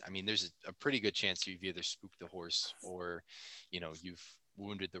reset, I mean, there's a pretty good chance you've either spooked the horse or, you've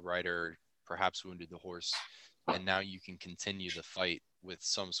wounded the rider, perhaps wounded the horse, and now you can continue the fight with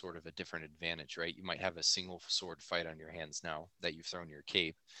some sort of a different advantage, right? You might have a single sword fight on your hands now that you've thrown your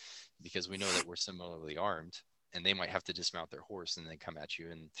cape, because we know that we're similarly armed, and they might have to dismount their horse and then come at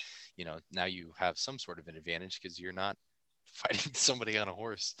you. And, now you have some sort of an advantage because you're not fighting somebody on a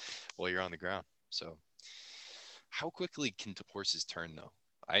horse while you're on the ground. So how quickly can horses turn though?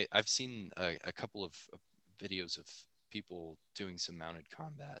 I've seen a couple of videos of people doing some mounted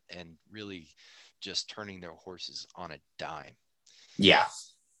combat and really just turning their horses on a dime. Yeah.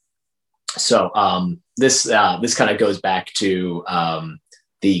 So this kind of goes back to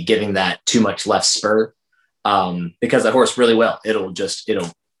the giving that too much left spur, because that horse really will. It'll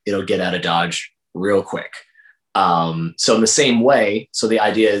get out of dodge real quick. So in the same way, so the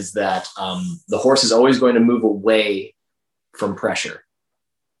idea is that the horse is always going to move away from pressure,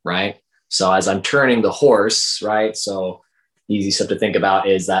 right? So as I'm turning the horse, right? So easy stuff to think about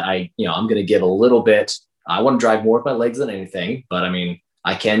is that I'm going to give a little bit. I want to drive more with my legs than anything, but I mean,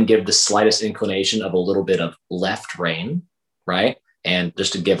 I can give the slightest inclination of a little bit of left rein, right? And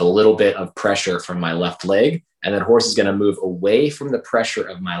just to give a little bit of pressure from my left leg. And then horse is going to move away from the pressure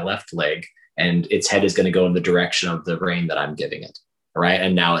of my left leg, and its head is going to go in the direction of the rein that I'm giving it. Right.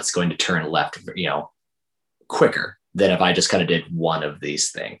 And now it's going to turn left, quicker than if I just kind of did one of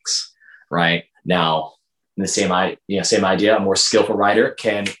these things. Right now, in the same idea, a more skillful rider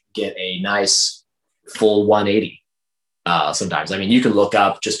can get a nice full 180. Sometimes, I mean, you can look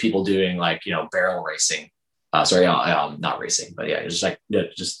up just people doing barrel racing. Not racing, but yeah,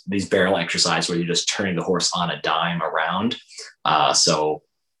 just these barrel exercise where you're just turning the horse on a dime around. So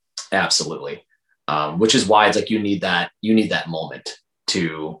absolutely. Which is why it's like you need that moment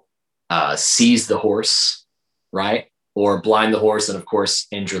to seize the horse, right? Or blind the horse, and of course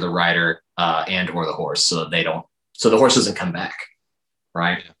injure the rider and or the horse so the horse doesn't come back,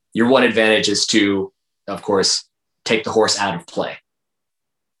 right? Yeah. Your one advantage is to, of course, take the horse out of play,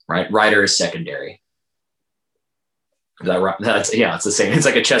 right? Rider is secondary. It's the same. It's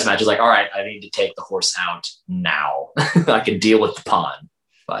like a chess match. It's like, all right, I need to take the horse out now. I can deal with the pawn.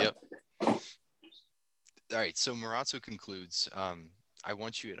 But yep. All right. So Marozzo concludes, I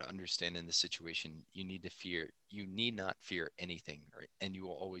want you to understand in this situation, you need not fear anything, right? And you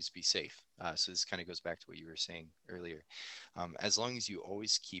will always be safe. So this kind of goes back to what you were saying earlier. As long as you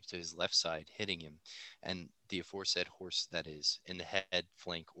always keep to his left side, hitting him, and the aforesaid horse, that is, in the head,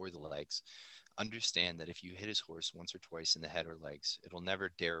 flank, or the legs, understand that if you hit his horse once or twice in the head or legs, it'll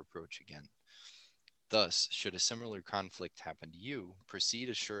never dare approach again. Thus, should a similar conflict happen to you, proceed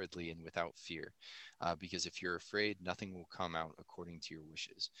assuredly and without fear, because if you're afraid, nothing will come out according to your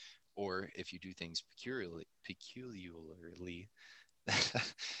wishes. Or if you do things peculiarly,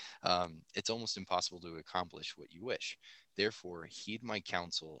 it's almost impossible to accomplish what you wish. Therefore, heed my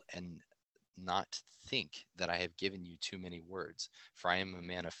counsel and not think that I have given you too many words, for I am a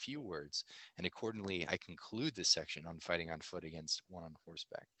man of few words, and accordingly I conclude this section on fighting on foot against one on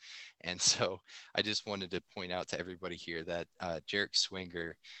horseback. And so I just wanted to point out to everybody here that Jarek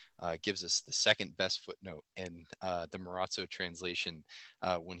Swanger gives us the second best footnote in the Marozzo translation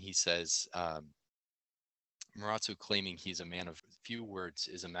when he says, Marozzo claiming he's a man of few words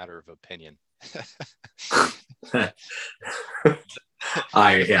is a matter of opinion.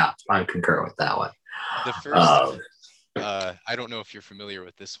 I concur with that one. The first, I don't know if you're familiar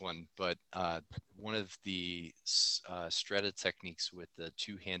with this one, but one of the stretta techniques with the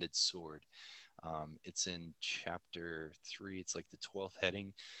two-handed sword, it's in chapter 3. It's like the 12th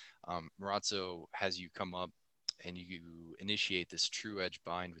heading. Marozzo has you come up and you initiate this true edge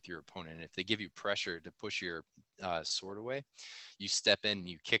bind with your opponent. And if they give you pressure to push your sword away, you step in and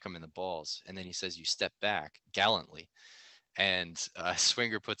you kick them in the balls. And then he says you step back gallantly. And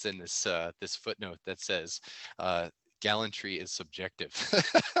Swinger puts in this this footnote that says gallantry is subjective.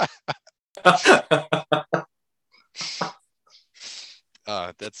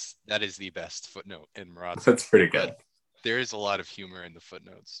 That is the best footnote in Marozzo. That's pretty good. But there is a lot of humor in the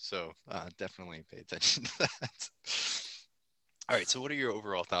footnotes, so definitely pay attention to that. All right, so what are your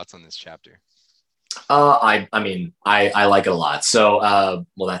overall thoughts on this chapter? I like it a lot. So,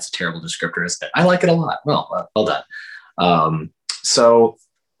 well, that's a terrible descriptor, isn't it? I like it a lot. Well done.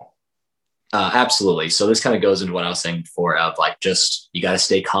 Absolutely. So this kind of goes into what I was saying before of like, just, you got to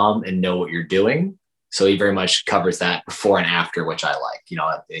stay calm and know what you're doing. So he very much covers that before and after, which I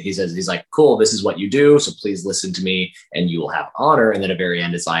like. He says, he's like, cool, this is what you do. So please listen to me and you will have honor. And then at the very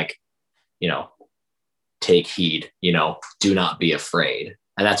end, it's like, you know, take heed, do not be afraid.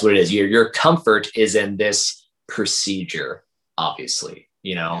 And that's what it is. Your comfort is in this procedure, obviously,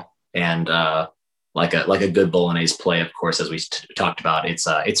 and like a good Bolognese play, of course, as we talked about,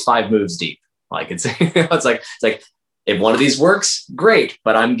 it's 5 moves deep. Like it's like if one of these works, great,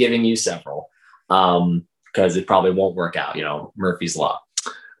 but I'm giving you several because it probably won't work out, Murphy's Law.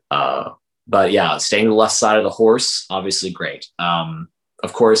 But yeah, staying to the left side of the horse, obviously great.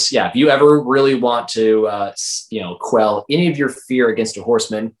 Of course, yeah, if you ever really want to, quell any of your fear against a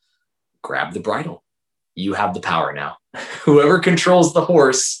horseman, grab the bridle. You have the power now. Whoever controls the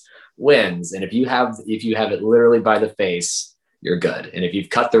horse wins. And if you have it literally by the face, you're good. And if you've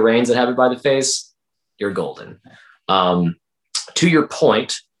cut the reins and have it by the face, you're golden. To your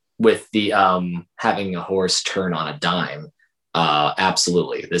point with the having a horse turn on a dime,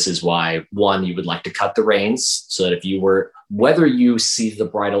 absolutely. This is why, one, you would like to cut the reins so that whether you see the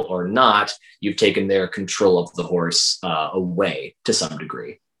bridle or not, you've taken their control of the horse away to some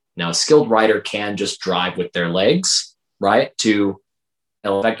degree. Now, a skilled rider can just drive with their legs, right? In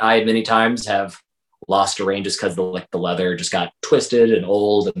fact, I many times have lost a rein just because the leather just got twisted and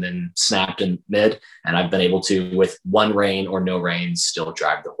old and then snapped in mid. And I've been able to, with one rein or no reins, still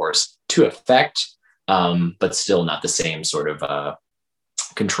drive the horse to effect, but still not the same sort of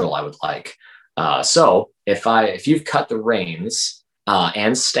control I would like. So if you've cut the reins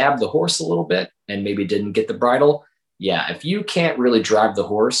and stabbed the horse a little bit and maybe didn't get the bridle, yeah, if you can't really drive the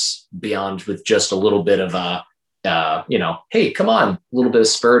horse beyond with just a little bit of hey, come on, a little bit of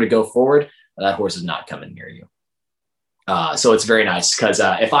spur to go forward, that horse is not coming near you. So it's very nice because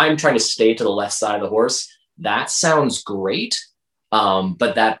if I'm trying to stay to the left side of the horse, that sounds great.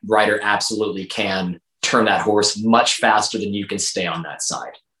 But that rider absolutely can turn that horse much faster than you can stay on that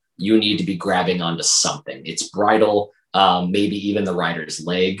side. You need to be grabbing onto something. It's bridle, maybe even the rider's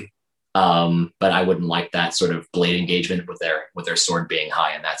leg. But I wouldn't like that sort of blade engagement with their sword being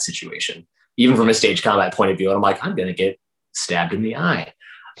high in that situation, even from a stage combat point of view. And I'm like, I'm going to get stabbed in the eye.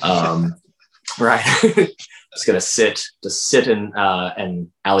 Right. Just going to sit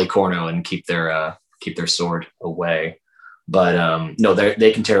in alley corner and keep their sword away. But no,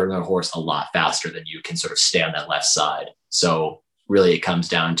 they can tear their horse a lot faster than you can sort of stay on that left side. So really it comes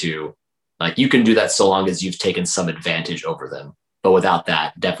down to, like, you can do that so long as you've taken some advantage over them. But without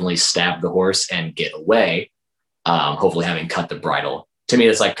that, definitely stab the horse and get away, hopefully having cut the bridle. To me,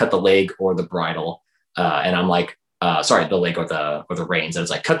 it's like cut the leg or the bridle. And I'm like, the leg or the reins. And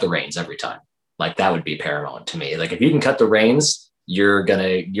it's like, cut the reins every time. Like, that would be paramount to me. Like, if you can cut the reins, you're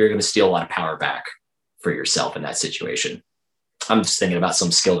gonna steal a lot of power back for yourself in that situation. I'm just thinking about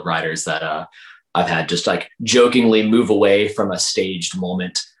some skilled riders that I've had just like jokingly move away from a staged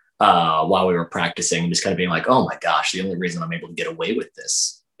moment while we were practicing, just kind of being like, oh my gosh, the only reason I'm able to get away with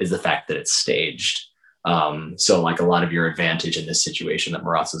this is the fact that it's staged. So like a lot of your advantage in this situation that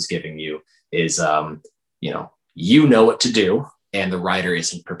Marozzo is giving you is, you know what to do and the rider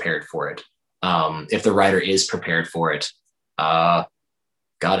isn't prepared for it. If the rider is prepared for it, God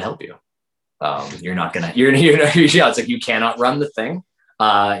help you. You're not gonna, it's like you cannot run the thing.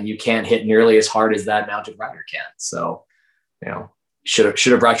 You can't hit nearly as hard as that mounted rider can. So, should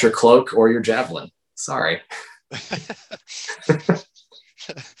have brought your cloak or your javelin. Sorry.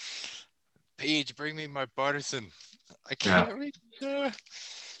 Paige, bring me my partisan. I can't read.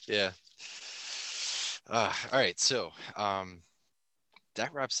 Yeah. All right. So,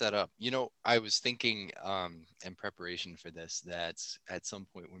 that wraps that up. I was thinking in preparation for this that at some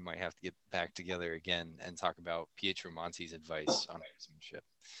point we might have to get back together again and talk about Pietro Monti's advice on horsemanship.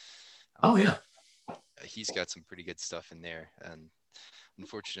 Oh, yeah. He's got some pretty good stuff in there. And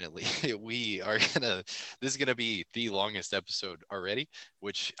unfortunately, this is gonna be the longest episode already,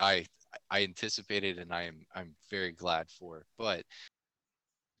 which I anticipated and I'm very glad for. But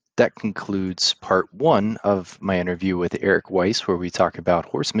that concludes part 1 of my interview with Eric Weiss, where we talk about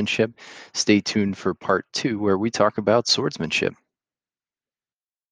horsemanship. Stay tuned for part 2, where we talk about swordsmanship.